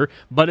this year,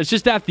 but it's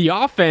just that the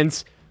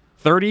offense,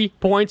 30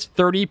 points,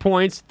 30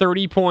 points,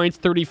 30 points,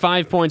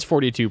 35 points,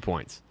 42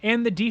 points.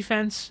 And the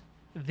defense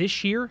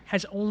this year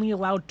has only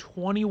allowed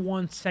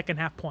 21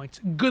 second-half points.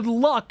 Good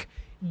luck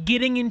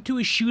getting into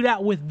a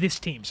shootout with this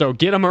team. So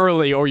get them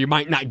early, or you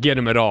might not get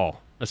them at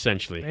all.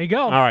 Essentially. There you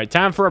go. All right,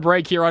 time for a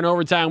break here on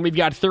Overtime. We've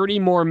got 30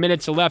 more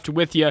minutes left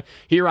with you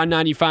here on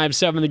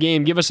 95.7 The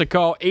Game. Give us a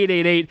call,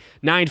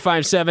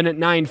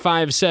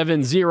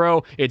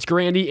 888-957-9570. It's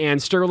Grandi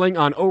and Sterling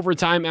on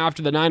Overtime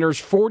after the Niners'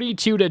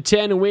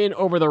 42-10 win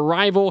over the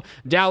rival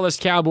Dallas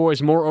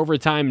Cowboys. More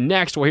Overtime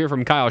next. We'll hear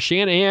from Kyle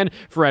Shanahan,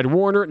 Fred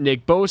Warner,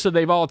 Nick Bosa.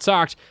 They've all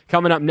talked.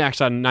 Coming up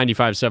next on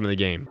 95.7 The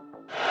Game.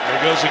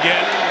 There goes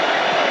again.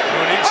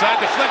 Going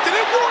inside, deflected,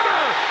 and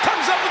Warner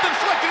comes up with a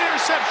deflected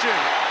interception.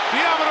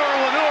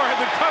 Diamador Lenore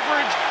had the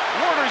coverage.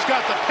 Warner's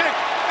got the pick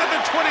at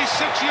the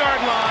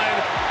 26-yard line.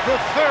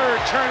 The third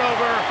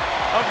turnover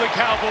of the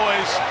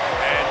Cowboys,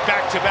 and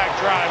back-to-back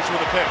drives with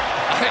a pick.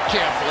 I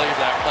can't believe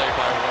that play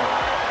by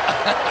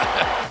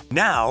Warner.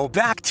 Now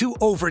back to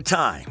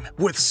Overtime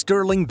with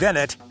Sterling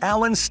Bennett,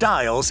 Alan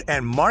Stiles,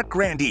 and Marc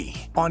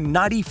Grandi on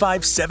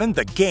 95.7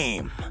 The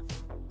Game.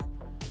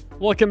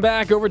 Welcome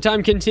back.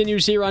 Overtime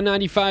continues here on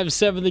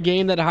 95.7 The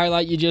Game. That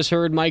highlight you just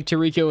heard, Mike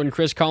Tirico and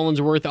Chris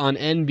Collinsworth on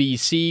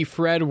NBC.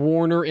 Fred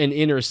Warner, an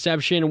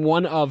interception.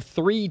 One of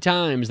 3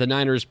 times the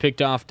Niners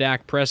picked off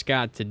Dak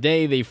Prescott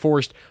today. They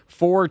forced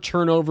 4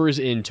 turnovers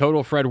in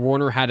total. Fred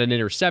Warner had an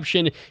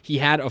interception. He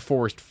had a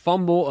forced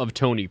fumble of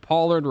Tony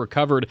Pollard,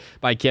 recovered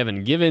by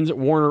Kevin Givens.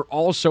 Warner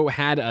also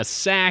had a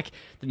sack.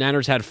 The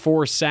Niners had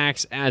 4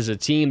 sacks as a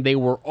team. They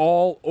were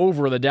all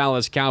over the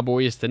Dallas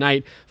Cowboys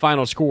tonight.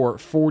 Final score,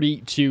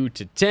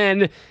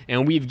 42-10.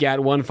 And we've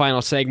got one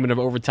final segment of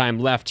Overtime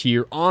left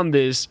here on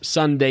this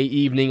Sunday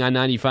evening on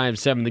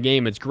 95.7 The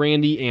Game. It's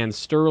Grandi and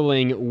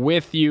Sterling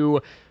with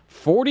you.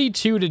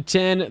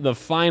 42-10, the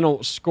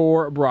final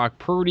score. Brock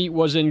Purdy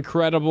was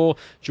incredible.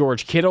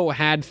 George Kittle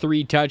had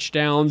 3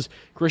 touchdowns.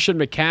 Christian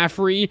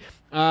McCaffrey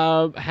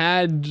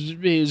had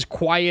his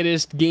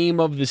quietest game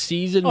of the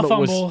season. He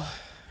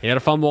had a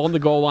fumble on the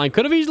goal line.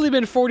 Could have easily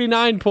been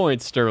 49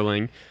 points,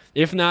 Sterling,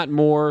 if not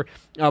more.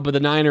 But the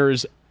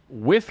Niners,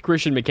 with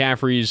Christian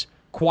McCaffrey's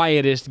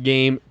quietest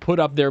game, put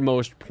up their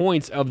most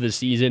points of the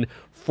season,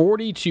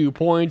 42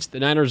 points.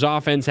 The Niners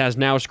offense has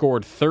now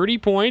scored 30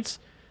 points,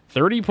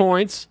 30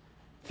 points,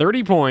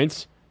 30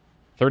 points,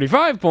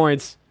 35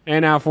 points,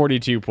 and now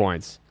 42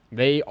 points.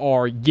 They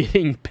are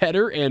getting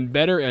better and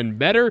better and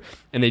better,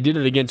 and they did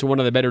it against one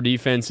of the better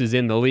defenses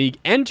in the league,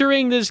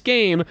 entering this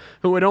game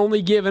who had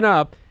only given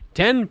up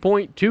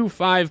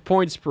 10.25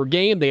 points per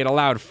game. They had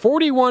allowed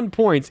 41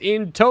 points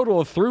in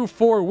total through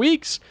 4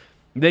 weeks.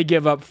 They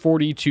give up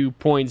 42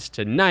 points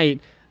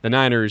tonight. The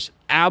Niners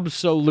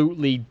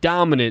absolutely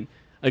dominant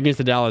against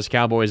the Dallas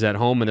Cowboys at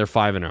home, and they're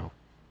 5-0.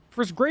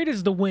 For as great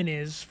as the win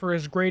is, for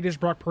as great as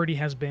Brock Purdy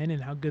has been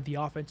and how good the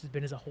offense has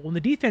been as a whole and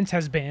the defense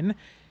has been,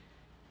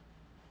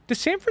 does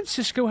San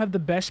Francisco have the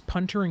best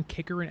punter and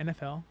kicker in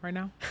NFL right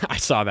now? I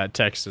saw that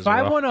text as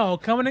well.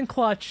 5-1-0, coming in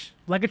clutch.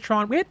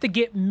 Legatron. We have to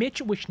get Mitch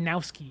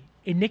Wishnowsky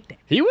a nickname.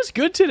 He was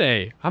good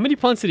today. How many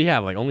punts did he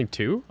have? Like only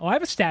 2? Oh, I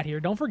have a stat here.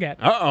 Don't forget.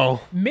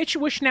 Uh-oh. Mitch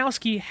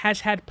Wishnowsky has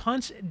had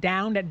punts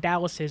down at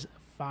Dallas's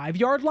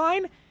 5-yard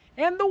line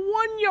and the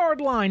 1-yard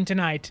line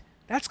tonight.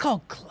 That's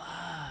called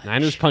clutch.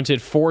 Niners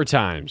punted 4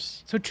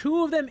 times. So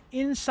 2 of them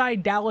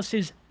inside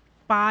Dallas's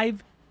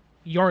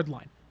 5-yard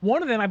line.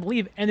 One of them, I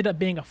believe, ended up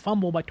being a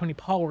fumble by Tony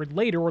Pollard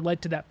later or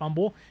led to that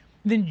fumble.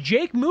 And then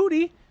Jake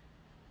Moody,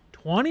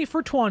 20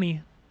 for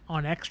 20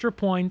 on extra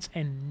points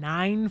and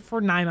 9 for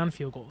 9 on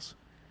field goals.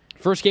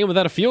 First game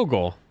without a field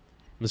goal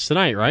was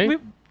tonight, right?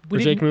 For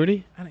Jake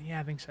Moody?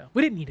 I think so.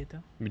 We didn't need it,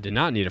 though. We did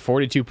not need it.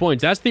 42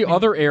 points. That's the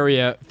other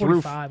area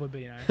through 45 would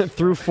be nice.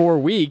 through 4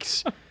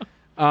 weeks.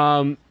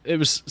 It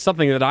was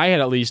something that I had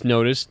at least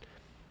noticed,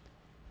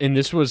 and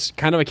this was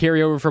kind of a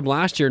carryover from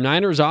last year.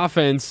 Niners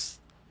offense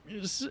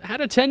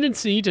had a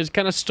tendency to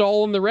kind of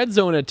stall in the red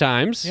zone at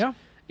times. Yeah.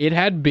 It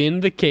had been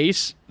the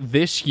case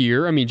this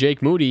year. I mean,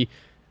 Jake Moody,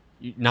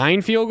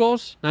 9 field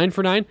goals? 9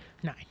 for 9?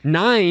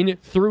 9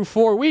 through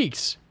 4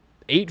 weeks.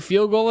 8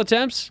 field goal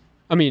attempts?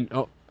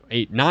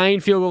 9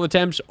 field goal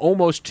attempts,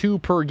 almost 2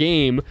 per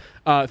game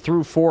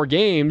through 4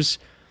 games.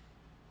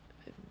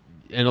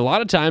 And a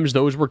lot of times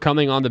those were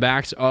coming on the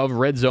backs of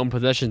red zone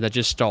possessions that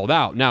just stalled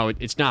out. Now,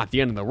 it's not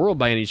the end of the world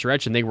by any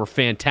stretch, and they were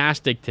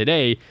fantastic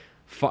today.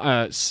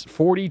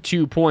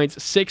 42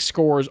 points, 6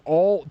 scores,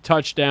 all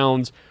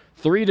touchdowns,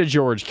 3 to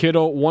George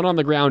Kittle, 1 on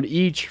the ground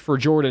each for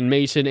Jordan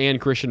Mason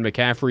and Christian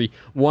McCaffrey,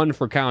 1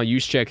 for Kyle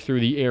Juszczyk through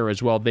the air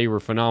as well. They were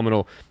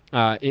phenomenal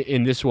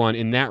in this one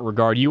in that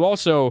regard. You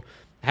also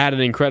had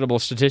an incredible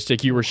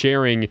statistic you were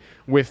sharing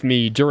with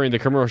me during the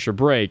commercial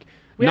break.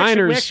 We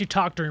actually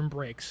talk during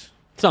breaks.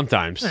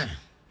 Sometimes. I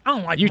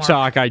don't like you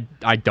Marc. talk.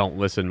 I don't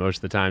listen most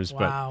of the times.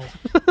 Wow.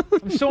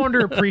 I'm so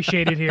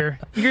underappreciated here.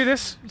 You hear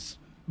this?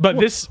 But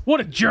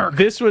what a jerk.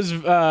 This was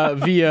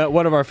via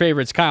one of our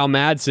favorites, Kyle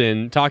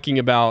Madsen, talking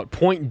about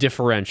point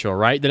differential,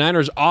 right? The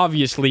Niners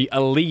obviously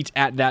elite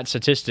at that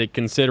statistic,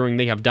 considering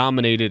they have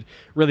dominated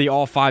really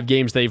all 5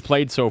 games they've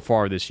played so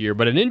far this year.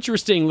 But an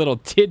interesting little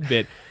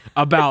tidbit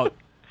about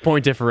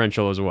point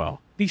differential as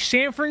well. The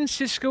San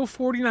Francisco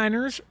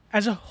 49ers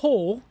as a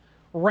whole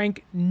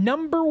rank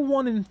number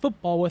 1 in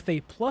football with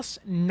a plus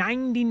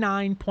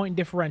 99 point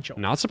differential.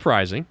 Not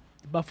surprising.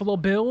 The Buffalo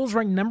Bills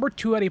rank number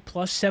 2 at a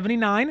plus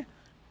 79.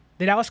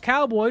 The Dallas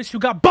Cowboys, who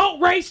got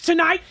boat raced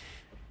tonight,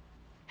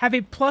 have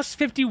a plus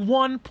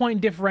 51 point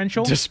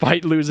differential.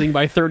 Despite losing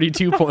by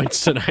 32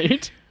 points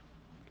tonight.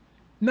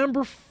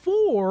 Number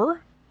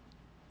 4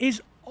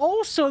 is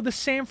also the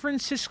San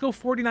Francisco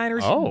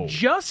 49ers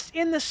just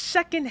in the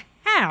second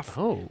half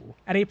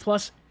at a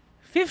plus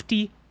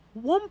 50,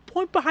 1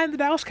 point behind the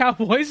Dallas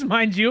Cowboys,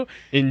 mind you.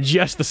 In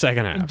just the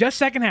second half. In just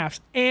second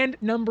halves. And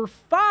number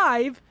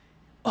 5,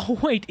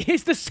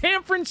 is the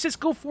San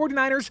Francisco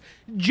 49ers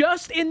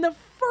just in the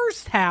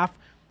first half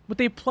with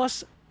a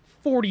plus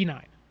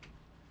 49.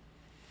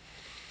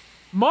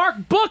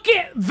 Marc, book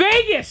it!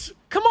 Vegas!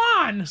 Come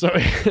on! So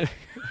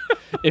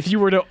if you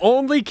were to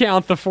only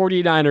count the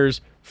 49ers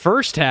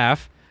first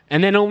half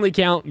and then only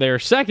count their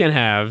second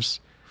halves,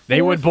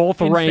 they would both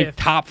rank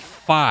top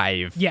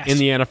 5 in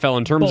the NFL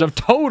in terms of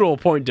total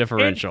point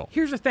differential. And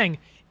here's the thing.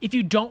 If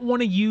you don't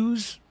want to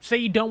use, say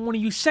you don't want to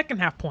use second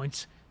half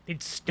points,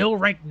 they'd still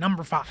rank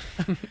number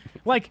 5.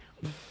 Like,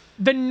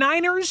 the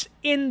Niners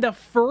in the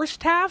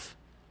first half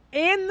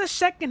and the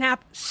second half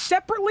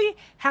separately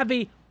have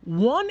a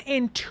 1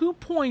 and 2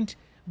 point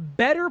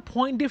better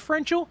point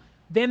differential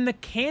than the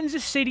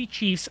Kansas City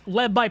Chiefs,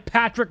 led by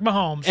Patrick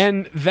Mahomes.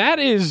 And that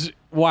is,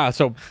 wow,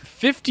 so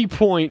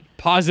 50-point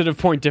positive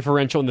point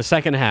differential in the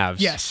second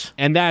halves. Yes.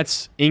 And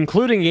that's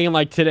including a game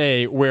like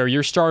today where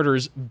your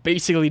starters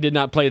basically did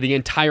not play the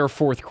entire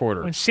fourth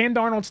quarter. When Sam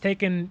Darnold's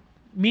taken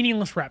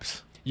meaningless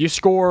reps. You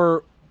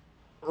score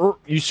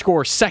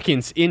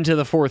seconds into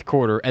the fourth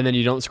quarter, and then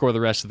you don't score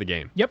the rest of the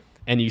game. Yep.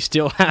 And you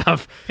still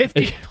have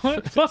 50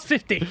 plus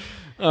 50.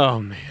 Oh,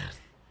 man.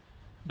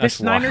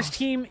 This Niners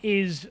team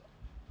is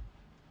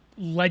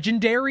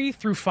legendary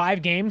through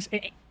 5 games.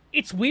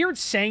 It's weird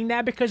saying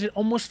that because it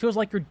almost feels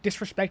like you're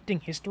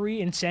disrespecting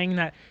history and saying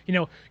that,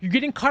 you're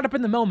getting caught up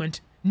in the moment.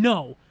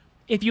 No.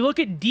 If you look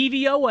at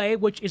DVOA,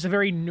 which is a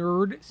very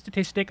nerd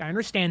statistic, I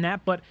understand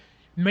that, but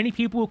many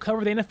people who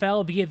cover the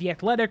NFL via The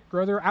Athletic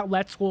or other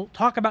outlets will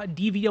talk about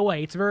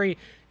DVOA. It's a very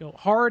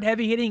hard,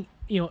 heavy-hitting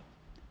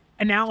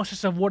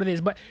analysis of what it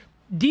is. But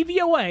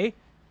DVOA,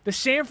 the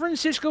San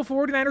Francisco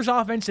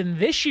 49ers offense in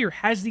this year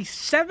has the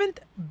 7th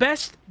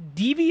best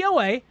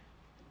DVOA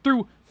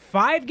through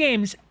 5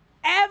 games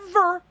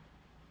ever.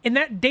 And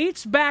that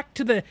dates back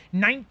to the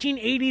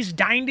 1980s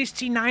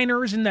Dynasty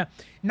Niners and the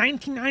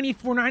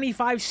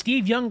 1994-95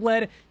 Steve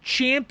Young-led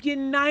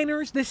champion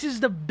Niners. This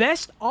is the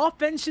best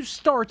offensive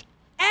start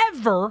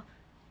ever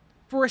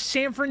for a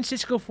San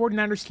Francisco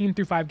 49ers team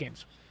through 5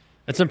 games.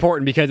 That's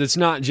important because it's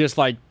not just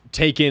like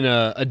taking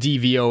a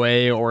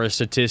DVOA or a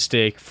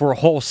statistic for a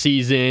whole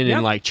season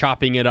and like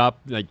chopping it up.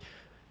 Like,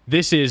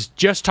 this is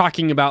just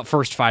talking about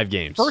first 5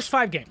 games. First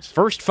 5 games.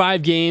 First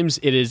 5 games,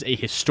 it is a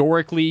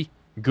historically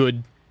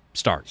good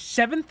start.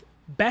 7th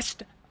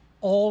best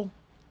all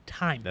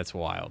time. That's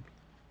wild.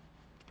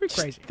 Pretty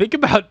crazy. Think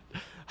about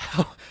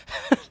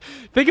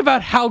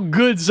how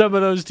good some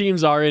of those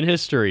teams are in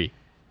history.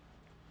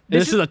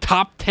 This is a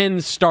top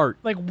 10 start.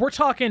 Like, we're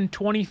talking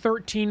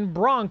 2013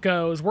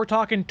 Broncos. We're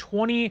talking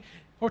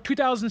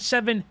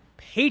 2007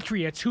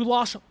 Patriots, who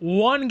lost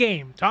one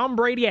game. Tom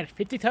Brady had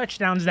 50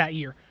 touchdowns that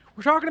year.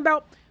 We're talking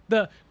about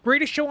the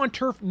greatest show on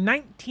turf,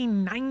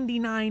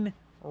 1999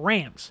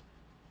 Rams.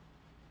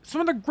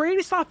 Some of the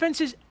greatest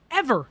offenses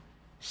ever.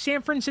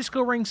 San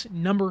Francisco ranks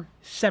number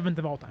 7th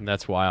of all time.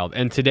 That's wild.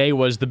 And today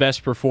was the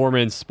best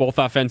performance, both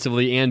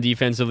offensively and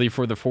defensively,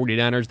 for the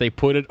 49ers. They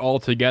put it all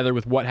together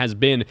with what has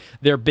been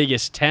their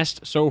biggest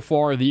test so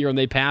far of the year, and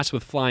they passed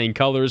with flying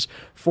colors,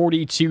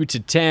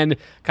 42-10.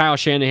 Kyle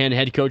Shanahan,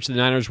 head coach of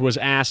the Niners, was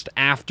asked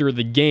after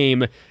the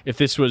game if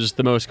this was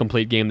the most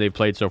complete game they've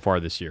played so far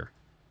this year.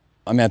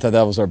 I mean, I thought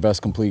that was our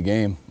best complete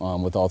game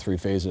with all three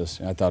phases.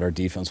 I thought our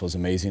defense was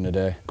amazing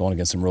today, going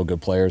against some real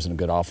good players and a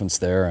good offense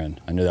there, and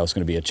I knew that was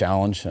going to be a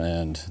challenge,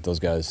 and those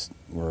guys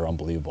were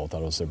unbelievable. I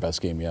thought it was their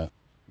best game yet.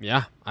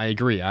 Yeah, I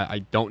agree.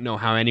 I don't know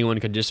how anyone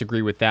could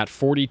disagree with that.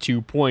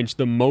 42 points,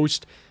 the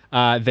most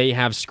they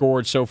have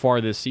scored so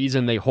far this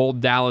season. They hold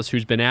Dallas,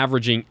 who's been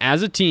averaging,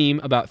 as a team,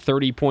 about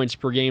 30 points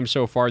per game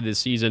so far this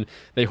season.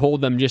 They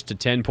hold them just to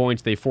 10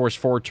 points. They forced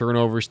 4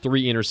 turnovers,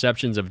 3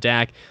 interceptions of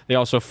Dak. They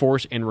also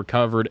forced and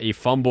recovered a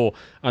fumble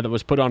that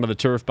was put onto the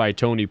turf by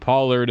Tony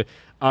Pollard.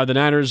 The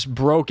Niners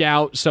broke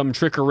out some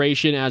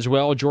trickeration as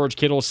well. George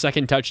Kittle's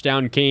second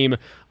touchdown came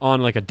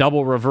on like a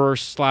double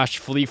reverse /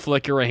 flea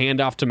flicker, a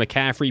handoff to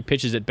McCaffrey,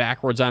 pitches it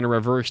backwards on a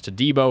reverse to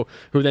Debo,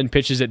 who then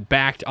pitches it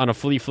back on a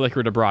flea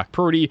flicker to Brock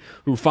Purdy,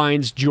 who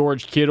finds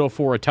George Kittle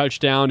for a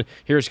touchdown.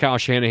 Here's Kyle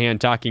Shanahan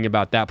talking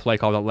about that play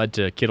call that led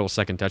to Kittle's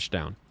second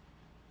touchdown.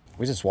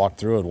 We just walked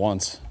through it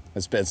once.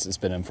 It's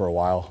been in for a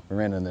while. We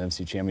ran in the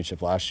NFC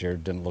Championship last year.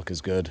 Didn't look as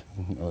good.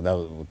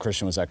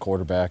 Christian was at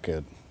quarterback.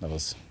 That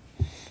was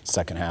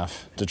second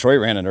half.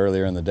 Detroit ran it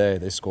earlier in the day.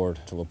 They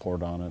scored to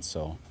Laporte on it,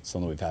 so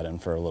something we've had in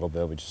for a little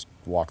bit. We just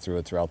walk through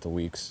it throughout the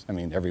weeks. I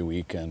mean, every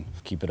week, and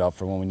keep it up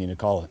for when we need to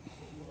call it.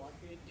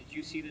 Did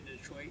you see the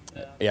Detroit?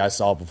 Yeah, I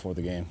saw it before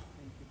the game. Did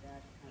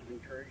that kind of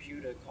encourage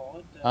you to call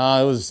it?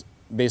 It was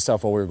based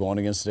off what we were going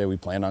against today. We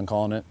planned on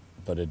calling it,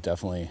 but it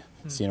definitely,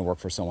 seeing it work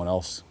for someone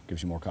else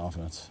gives you more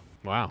confidence.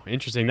 Wow,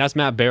 interesting. That's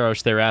Matt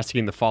Barrows there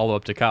asking the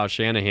follow-up to Kyle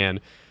Shanahan.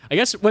 I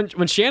guess when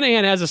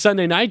Shanahan has a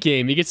Sunday night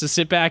game, he gets to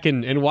sit back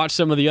and watch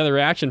some of the other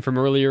action from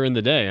earlier in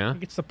the day, huh? He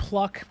gets to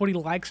pluck what he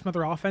likes from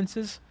other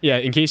offenses. Yeah,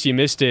 in case you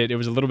missed it, it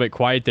was a little bit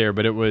quiet there,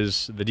 but it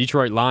was the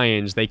Detroit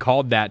Lions. They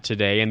called that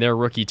today, and their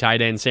rookie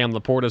tight end, Sam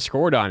Laporta,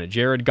 scored on it.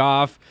 Jared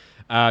Goff,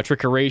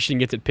 trickeration,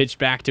 gets it pitched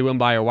back to him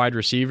by a wide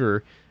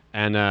receiver,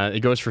 and it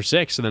goes for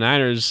 6. So the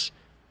Niners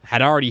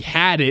had already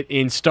had it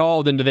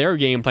installed into their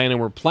game plan and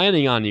were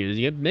planning on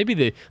using it.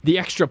 Maybe the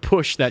extra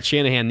push that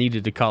Shanahan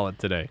needed to call it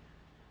today.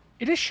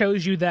 It just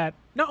shows you that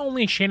not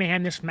only is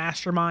Shanahan this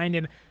mastermind,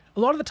 and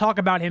a lot of the talk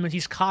about him is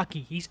he's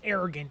cocky, he's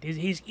arrogant,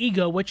 his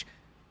ego, which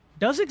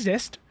does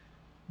exist,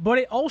 but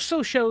it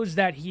also shows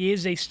that he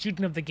is a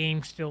student of the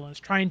game still and is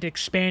trying to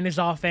expand his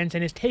offense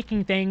and is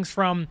taking things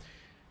from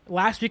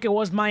last week it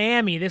was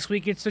Miami, this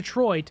week it's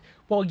Detroit.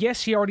 Well,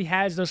 yes, he already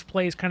has those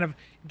plays kind of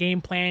game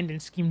planned and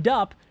schemed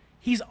up.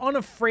 He's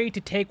unafraid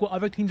to take what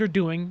other teams are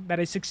doing that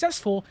is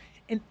successful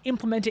and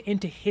implement it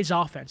into his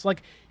offense.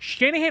 Like,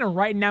 Shanahan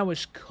right now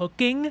is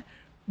cooking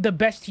the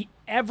best he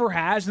ever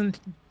has, and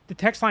the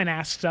text line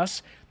asks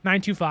us,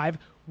 925,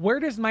 where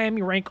does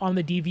Miami rank on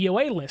the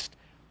DVOA list?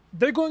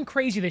 They're going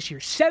crazy this year.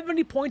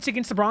 70 points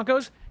against the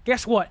Broncos.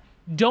 Guess what?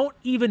 Don't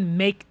even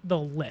make the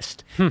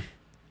list.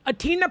 A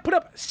team that put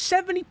up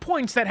 70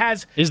 points that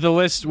has... Is the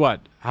list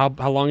what? How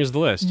long is the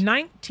list?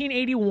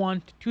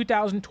 1981 to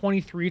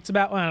 2023. It's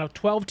about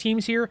 12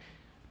 teams here.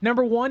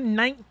 Number 1,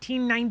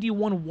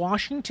 1991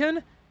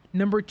 Washington.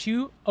 Number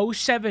 2,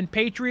 07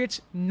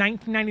 Patriots.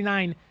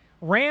 1999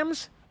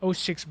 Rams.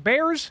 06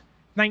 Bears.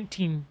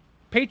 19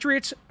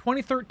 Patriots.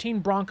 2013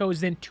 Broncos.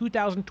 Then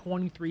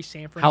 2023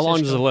 San Francisco. How long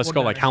does the list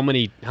go? Like how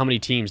many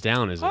teams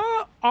down is it?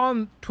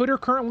 On Twitter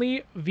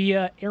currently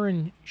via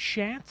Aaron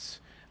Schatz.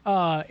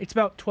 It's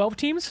about 12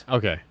 teams.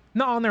 Okay.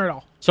 Not on there at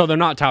all. So they're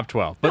not top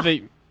 12, but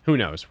who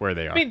knows where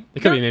they are. I mean, they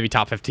could be maybe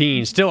top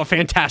 15. Still a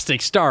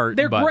fantastic start.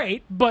 They're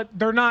great, but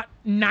they're not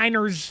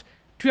Niners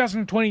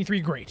 2023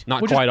 great.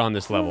 Not quite on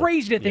this level.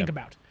 Crazy to think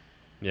about.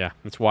 Yeah,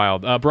 it's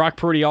wild. Brock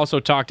Purdy also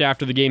talked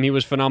after the game. He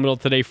was phenomenal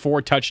today.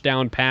 4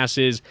 touchdown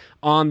passes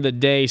on the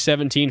day,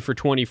 17 for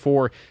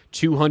 24,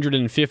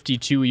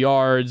 252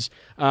 yards.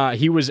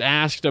 He was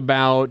asked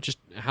about just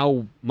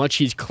how much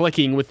he's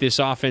clicking with this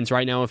offense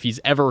right now, if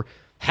he's ever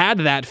had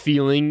that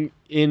feeling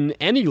in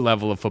any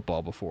level of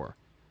football before.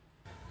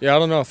 Yeah, I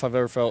don't know if I've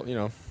ever felt,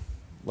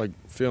 like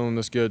feeling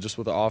this good just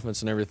with the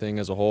offense and everything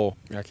as a whole.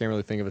 I can't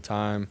really think of a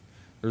time.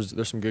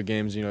 There's some good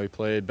games, he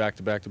played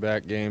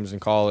back-to-back games in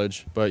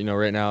college. But,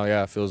 right now,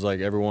 it feels like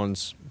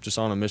everyone's just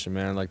on a mission,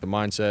 man. Like the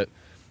mindset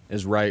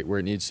is right where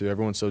it needs to.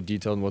 Everyone's so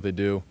detailed in what they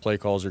do. Play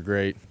calls are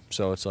great.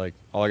 So it's like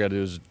all I got to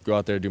do is go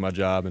out there, do my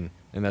job, and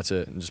that's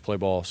it, and just play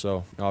ball.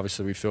 So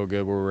obviously we feel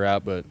good where we're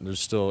at, but there's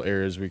still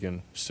areas we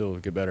can still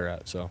get better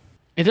at. So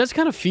it does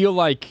kind of feel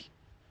like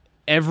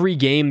every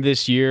game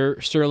this year,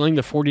 Sterling,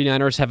 the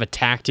 49ers have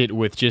attacked it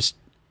with just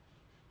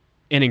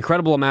an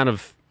incredible amount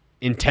of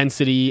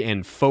intensity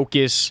and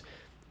focus,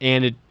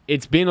 and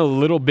it's been a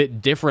little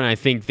bit different, I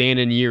think, than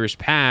in years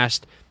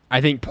past. I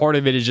think part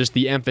of it is just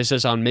the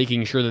emphasis on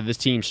making sure that this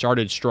team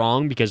started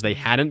strong because they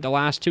hadn't the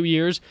last 2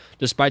 years,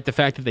 despite the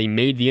fact that they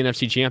made the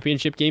NFC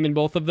Championship game in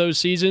both of those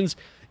seasons.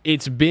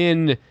 It's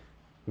been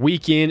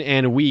week in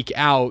and week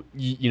out.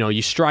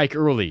 You strike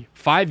early.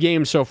 5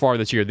 games so far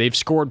this year. They've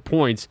scored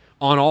points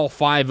on all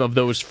 5 of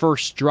those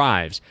first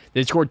drives.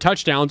 They scored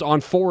touchdowns on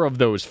 4 of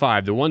those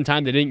 5. The one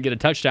time they didn't get a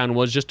touchdown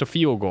was just a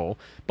field goal.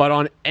 But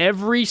on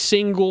every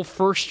single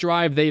first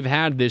drive they've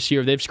had this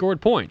year, they've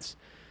scored points.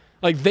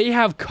 Like, they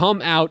have come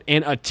out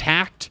and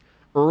attacked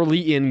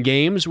early in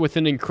games with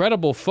an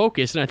incredible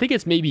focus, and I think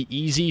it's maybe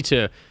easy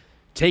to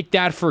take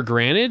that for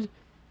granted.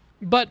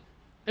 But,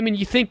 I mean,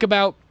 you think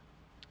about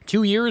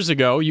 2 years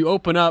ago, you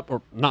open up,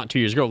 or not 2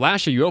 years ago,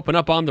 last year you open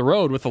up on the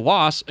road with a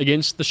loss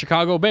against the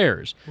Chicago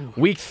Bears. Ooh.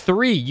 Week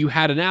 3, you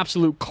had an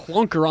absolute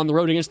clunker on the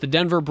road against the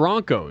Denver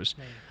Broncos.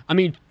 Man. I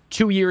mean,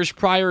 2 years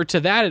prior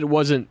to that, it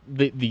wasn't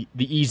the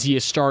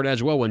easiest start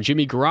as well when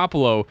Jimmy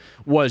Garoppolo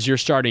was your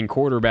starting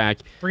quarterback.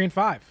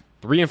 3-5.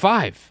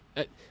 3-5.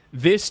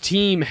 This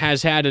team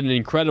has had an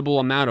incredible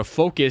amount of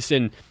focus,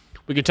 and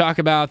we could talk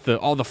about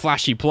all the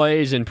flashy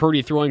plays and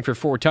Purdy throwing for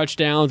 4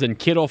 touchdowns and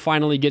Kittle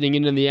finally getting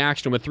into the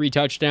action with 3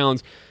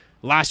 touchdowns.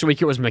 Last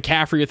week it was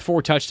McCaffrey with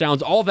 4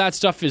 touchdowns. All that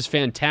stuff is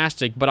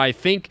fantastic, but I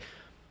think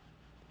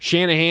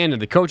Shanahan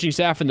and the coaching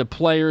staff and the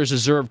players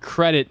deserve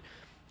credit,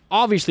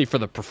 obviously, for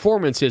the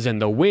performances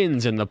and the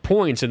wins and the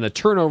points and the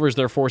turnovers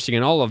they're forcing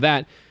and all of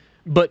that,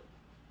 but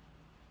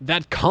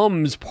that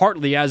comes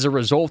partly as a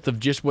result of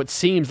just what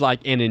seems like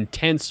an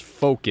intense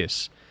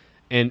focus.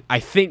 And I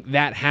think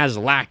that has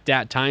lacked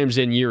at times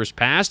in years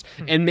past.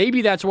 And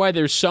maybe that's why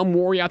there's some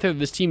worry out there that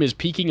this team is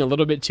peaking a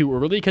little bit too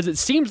early, because it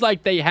seems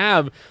like they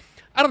have,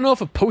 I don't know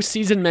if a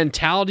postseason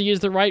mentality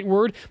is the right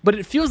word, but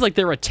it feels like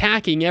they're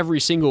attacking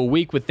every single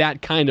week with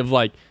that kind of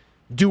like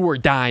do or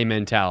die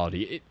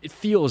mentality. It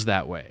feels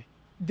that way.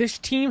 This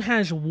team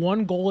has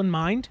one goal in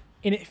mind,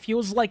 and it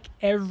feels like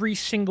every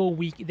single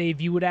week they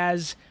view it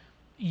as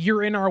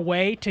you're in our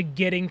way to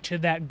getting to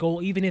that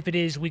goal, even if it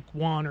is week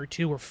 1 or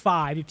 2 or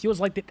 5. It feels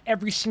like that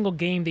every single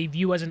game they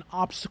view as an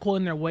obstacle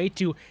in their way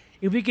to,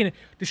 if we can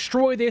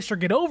destroy this or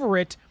get over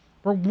it,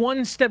 we're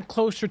one step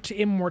closer to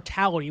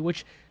immortality,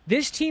 which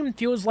this team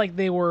feels like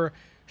they were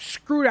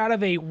screwed out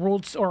of a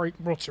World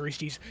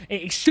Series,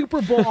 a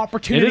Super Bowl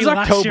opportunity. It is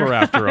October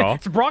after all.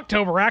 It's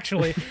Brocktober,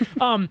 actually.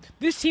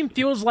 This team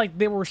feels like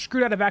they were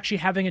screwed out of actually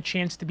having a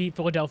chance to beat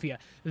Philadelphia.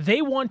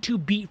 They want to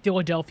beat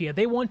Philadelphia.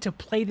 They want to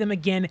play them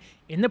again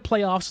in the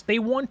playoffs. They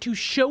want to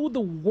show the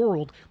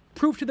world,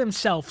 prove to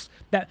themselves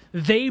that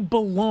they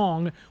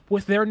belong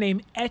with their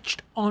name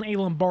etched on a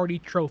Lombardi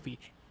trophy.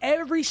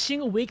 Every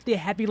single week they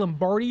have the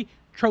Lombardi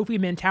trophy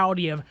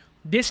mentality of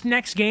this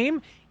next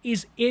game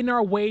is in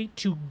our way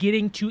to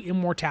getting to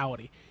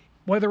immortality.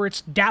 Whether it's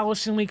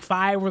Dallas in week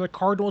 5 or the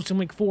Cardinals in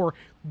week 4,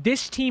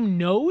 this team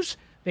knows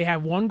they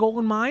have one goal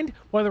in mind,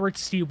 whether it's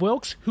Steve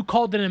Wilks, who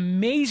called an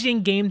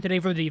amazing game today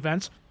for the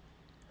defense,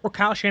 or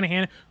Kyle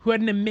Shanahan, who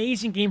had an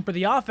amazing game for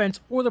the offense,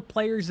 or the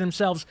players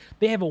themselves.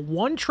 They have a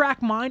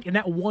one-track mind, and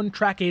that one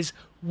track is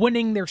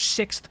winning their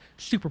 6th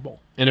Super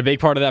Bowl. And a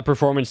big part of that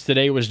performance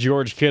today was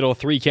George Kittle,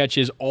 3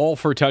 catches, all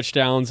for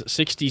touchdowns,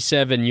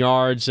 67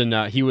 yards,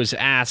 and he was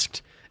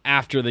asked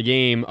after the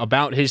game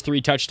about his 3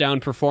 touchdown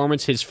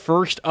performance, his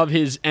first of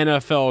his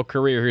NFL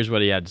career. Here's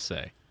what he had to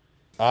say.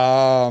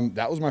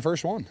 That was my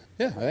first one.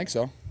 Yeah, I think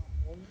so.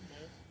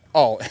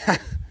 Oh,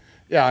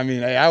 yeah, I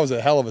mean, I was a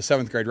hell of a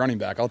 7th grade running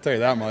back, I'll tell you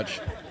that much.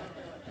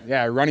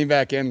 Yeah, running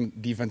back and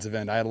defensive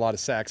end. I had a lot of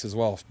sacks as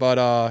well.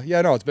 But,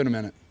 yeah, no, it's been a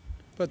minute.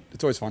 But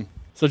it's always fun.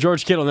 So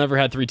George Kittle never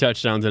had 3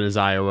 touchdowns in his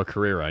Iowa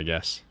career, I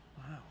guess.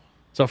 Wow.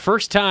 So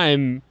first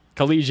time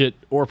collegiate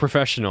or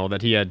professional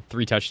that he had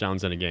 3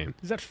 touchdowns in a game.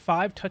 Is that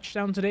 5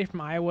 touchdowns a day from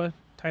Iowa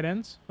tight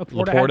ends?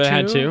 Laporta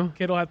had 2.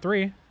 Kittle had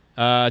 3.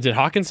 Did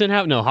Hawkinson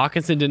have? No,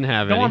 Hawkinson didn't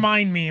have any. Don't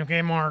remind me,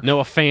 okay, Mark.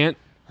 Noah Fant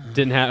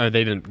didn't have. Or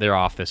they didn't. They're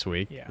off this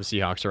week. Yeah. The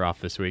Seahawks are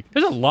off this week.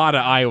 There's a lot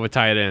of Iowa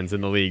tight ends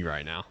in the league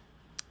right now.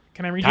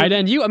 Can I read tight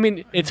end? I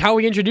mean, it's how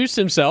he introduced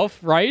himself,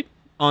 right?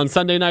 On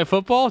Sunday Night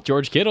Football,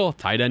 George Kittle,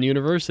 tight end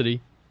university.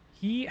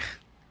 We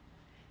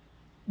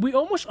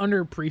almost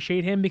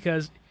underappreciate him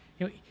because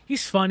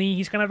he's funny.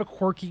 He's kind of a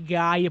quirky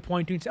guy. You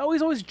point to and say, oh,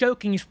 he's always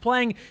joking. He's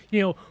playing,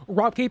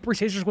 rock, paper,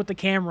 scissors with the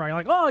camera. You're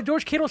like, oh,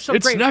 George Kittle's so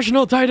great. It's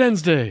National Tight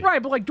Ends Day.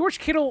 Right, but like George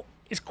Kittle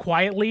is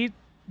quietly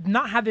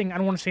not having, I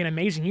don't want to say an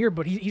amazing year,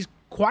 but he's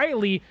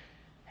quietly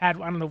had,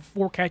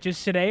 4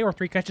 catches today or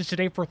 3 catches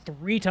today for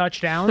 3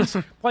 touchdowns.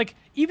 Like,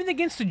 even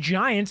against the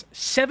Giants,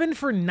 7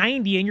 for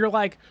 90, and you're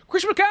like,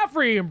 Chris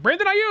McCaffrey and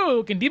Brandon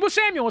Ayuk and Deebo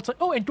Samuel. It's like,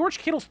 oh, and George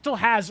Kittle still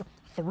has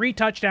 3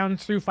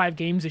 touchdowns through 5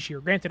 games this year.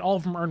 Granted, all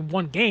of them are in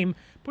 1 game,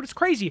 but it's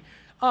crazy.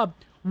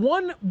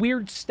 One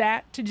weird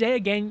stat today,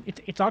 again,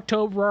 it's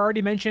October, I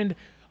already mentioned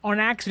on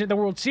accident the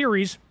World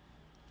Series.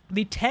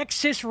 The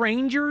Texas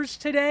Rangers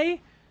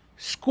today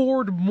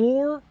scored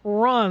more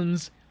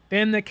runs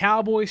Then the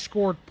Cowboys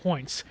scored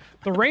points.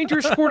 The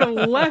Rangers scored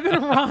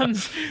 11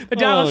 runs. The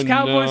Dallas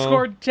Cowboys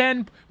scored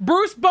 10.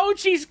 Bruce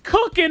Bochy's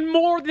cooking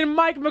more than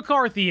Mike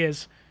McCarthy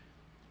is.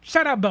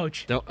 Shout out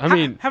Boch. No, I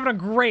mean, having a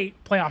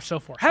great playoff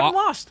so far. Haven't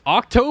lost.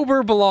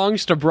 October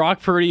belongs to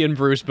Brock Purdy and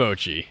Bruce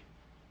Bochy.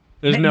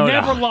 There's no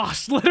doubt. Never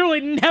lost.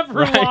 Literally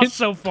never lost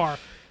so far.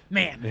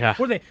 Man, yeah.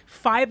 What are they?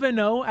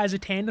 5-0 as a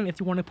tandem if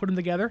you want to put them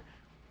together.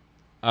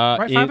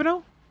 Right,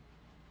 5-0?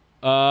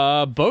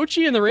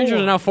 Bochy and the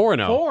Rangers are now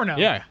 4-0. 4-0.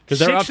 Yeah, because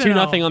they're up 2-0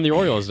 6-0 on the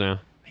Orioles now.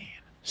 Man.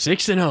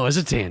 6-0 as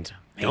a tandem.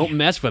 Man. Don't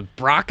mess with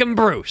Brock and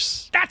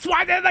Bruce. That's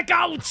why they're the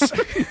GOATs.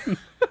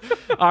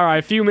 All right,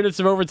 a few minutes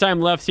of overtime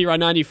left here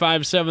on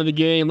 95.7 The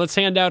Game. Let's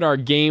hand out our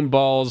game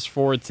balls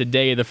for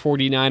today. The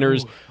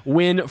 49ers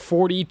win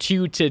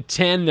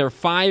 42-10. They're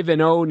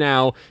 5-0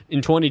 now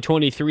in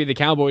 2023. The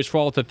Cowboys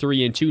fall to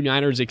 3-2.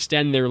 Niners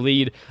extend their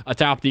lead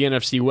atop the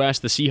NFC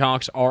West. The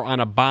Seahawks are on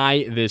a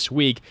bye this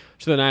week,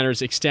 so the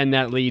Niners extend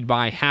that lead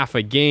by half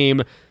a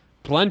game.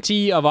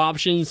 Plenty of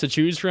options to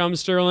choose from,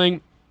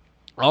 Sterling.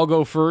 I'll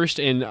go first,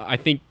 and I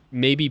think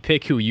maybe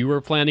pick who you were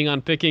planning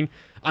on picking.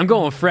 I'm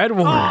going Fred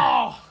Warner.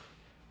 Oh!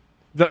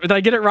 Did I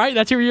get it right?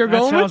 That's who you're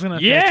going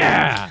with?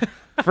 Yeah!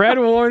 Fred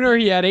Warner,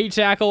 he had 8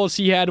 tackles.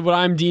 He had what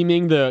I'm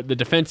deeming the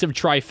defensive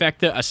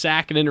trifecta, a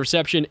sack, an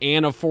interception,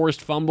 and a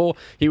forced fumble.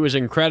 He was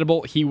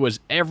incredible. He was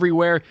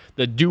everywhere.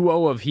 The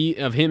duo of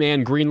him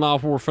and Greenlaw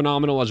were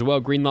phenomenal as well.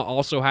 Greenlaw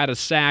also had a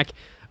sack.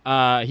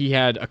 He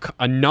had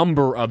a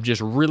number of just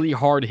really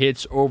hard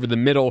hits over the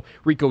middle.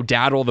 Rico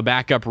Dowdle, the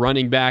backup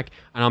running back,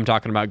 and I'm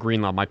talking about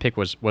Greenlaw. My pick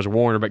was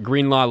Warner, but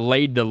Greenlaw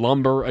laid the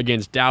lumber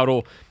against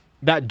Dowdle.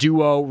 That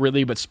duo,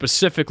 really, but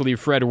specifically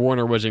Fred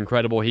Warner was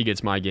incredible. He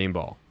gets my game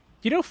ball.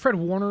 You know Fred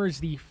Warner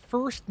is the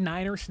first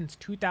Niner since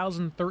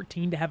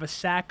 2013 to have a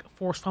sack,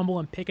 forced fumble,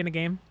 and pick in a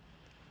game?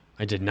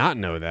 I did not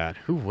know that.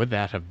 Who would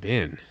that have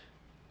been?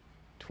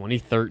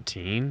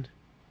 2013?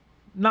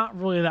 Not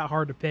really that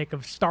hard to pick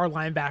of star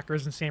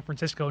linebackers in San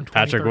Francisco in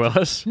 2013. Patrick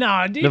Willis?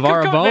 No,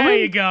 Navarro Bowman? There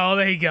you go.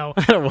 There you go.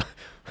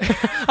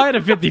 I had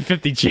a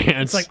 50-50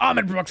 chance. It's like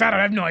Ahmed Brooks. I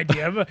have no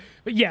idea.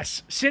 But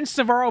yes, since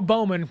Navarro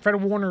Bowman, Fred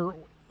Warner,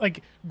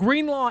 like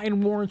Greenlaw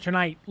and Warner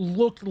tonight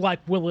looked like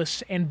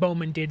Willis and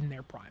Bowman did in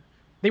their prime.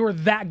 They were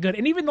that good.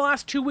 And even the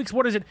last 2 weeks,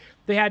 what is it?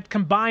 They had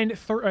combined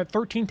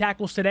 13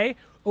 tackles today.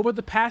 Over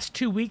the past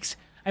 2 weeks,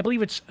 I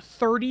believe it's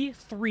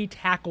 33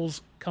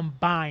 tackles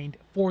combined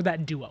for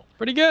that duo.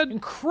 Pretty good.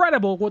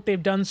 Incredible what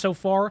they've done so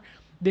far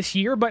this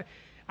year. But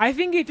I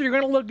think if you're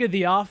going to look at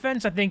the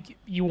offense, I think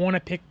you want to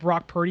pick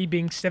Brock Purdy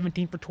being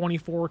 17 for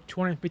 24,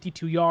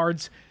 252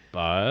 yards.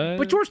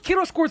 But George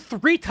Kittle scored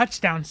 3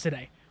 touchdowns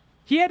today.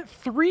 He had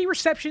 3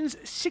 receptions,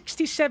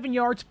 67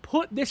 yards,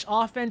 put this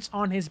offense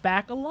on his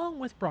back along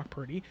with Brock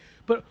Purdy.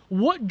 But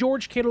what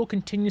George Kittle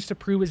continues to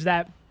prove is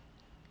that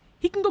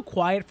he can go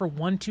quiet for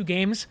 1-2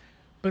 games,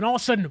 but all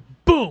of a sudden,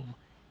 boom,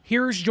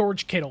 here's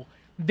George Kittle.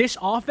 This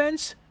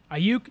offense,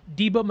 Ayuk,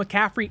 Debo,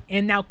 McCaffrey,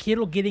 and now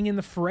Kittle getting in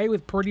the fray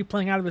with Purdy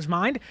playing out of his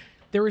mind,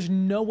 there is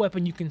no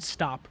weapon you can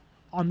stop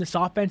on this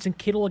offense. And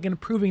Kittle, again,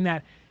 proving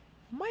that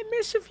might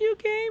miss a few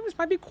games,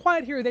 might be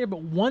quiet here or there,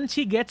 but once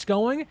he gets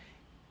going,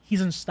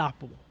 he's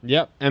unstoppable.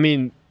 Yep. I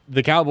mean,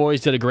 the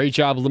Cowboys did a great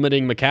job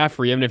limiting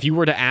McCaffrey. I mean, if you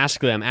were to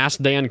ask them,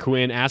 ask Dan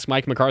Quinn, ask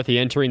Mike McCarthy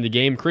entering the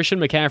game, Christian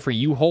McCaffrey,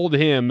 you hold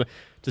him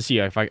to see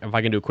if I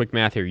can do a quick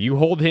math here. You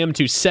hold him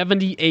to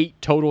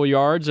 78 total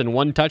yards and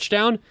 1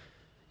 touchdown.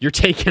 You're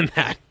taking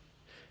that.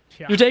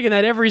 Yeah. You're taking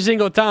that every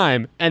single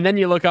time, and then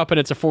you look up and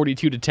it's a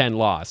 42-10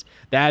 loss.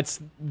 That's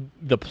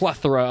the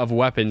plethora of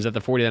weapons that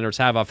the 49ers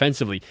have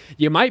offensively.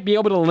 You might be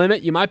able to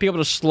limit, you might be able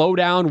to slow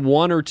down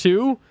 1 or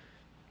 2,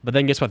 but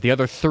then guess what? The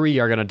other 3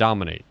 are going to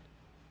dominate.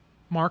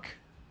 Mark.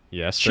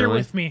 Yes, cheer certainly.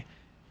 with me.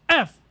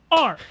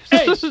 F-R-A-U-D-S.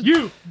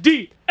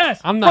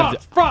 I'm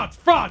not.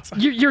 Frogs.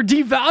 You're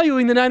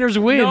devaluing the Niners'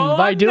 win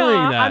by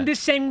doing that. I'm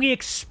just saying we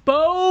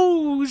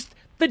exposed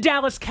the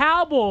Dallas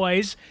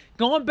Cowboys,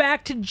 going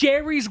back to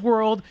Jerry's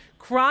world,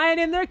 crying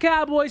in their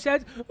Cowboys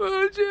heads.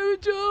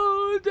 It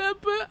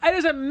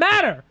doesn't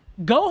matter.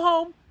 Go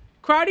home.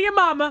 Cry to your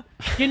mama.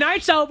 Your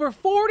night's over.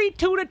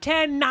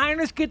 42-10.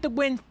 Niners get the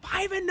win.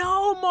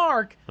 5-0,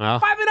 Mark. Well,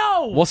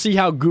 5-0. We'll see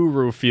how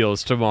Guru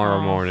feels tomorrow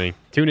morning.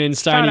 Tune in,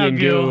 Steiny and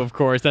Goo, of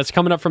course. That's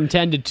coming up from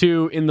 10 to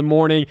 2 in the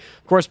morning.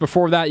 Of course,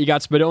 before that, you got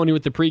Spadoni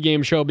with the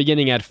pregame show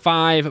beginning at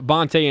 5.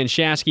 Bonte and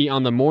Shasky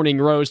on the morning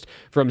roast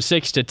from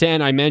 6 to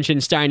 10. I mentioned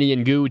Steiny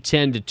and Goo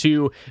 10 to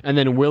 2. And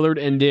then Willard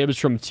and Dibbs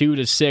from 2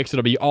 to 6.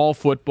 It'll be all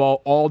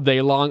football all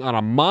day long on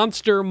a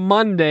monster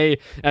Monday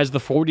as the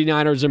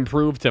 49ers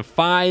improve to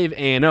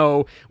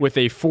 5-0 with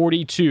a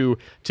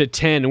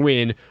 42-10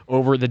 win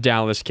over the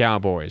Dallas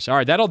Cowboys. All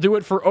right, that'll do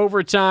it for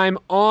overtime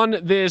on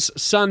this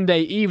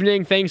Sunday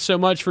evening. Thanks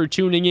so much for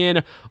tuning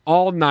in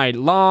all night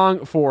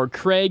long. For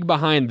Craig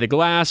behind the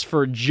glass,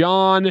 for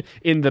John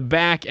in the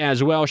back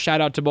as well.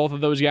 Shout out to both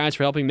of those guys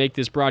for helping make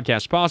this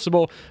broadcast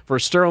possible. For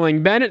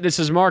Sterling Bennett, this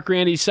is Marc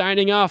Grandi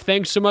signing off.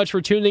 Thanks so much for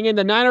tuning in.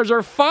 The Niners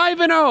are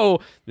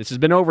 5-0. This has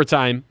been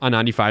Overtime on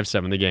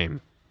 95.7 The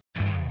Game.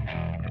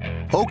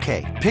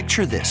 Okay,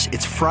 picture this.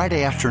 It's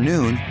Friday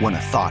afternoon when a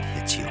thought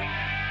hits you.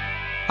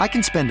 I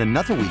can spend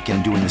another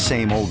weekend doing the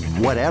same old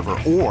whatever,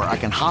 or I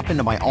can hop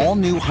into my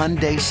all-new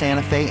Hyundai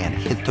Santa Fe and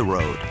hit the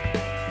road.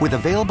 With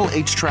available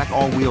H-Track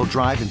all-wheel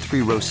drive and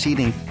 3-row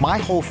seating, my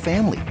whole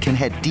family can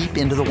head deep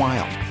into the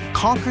wild.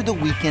 Conquer the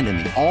weekend in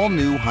the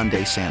all-new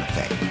Hyundai Santa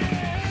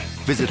Fe.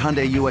 Visit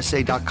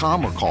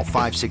HyundaiUSA.com or call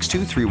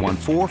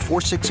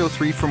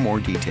 562-314-4603 for more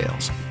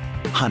details.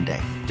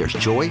 Hyundai, there's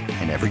joy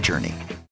in every journey.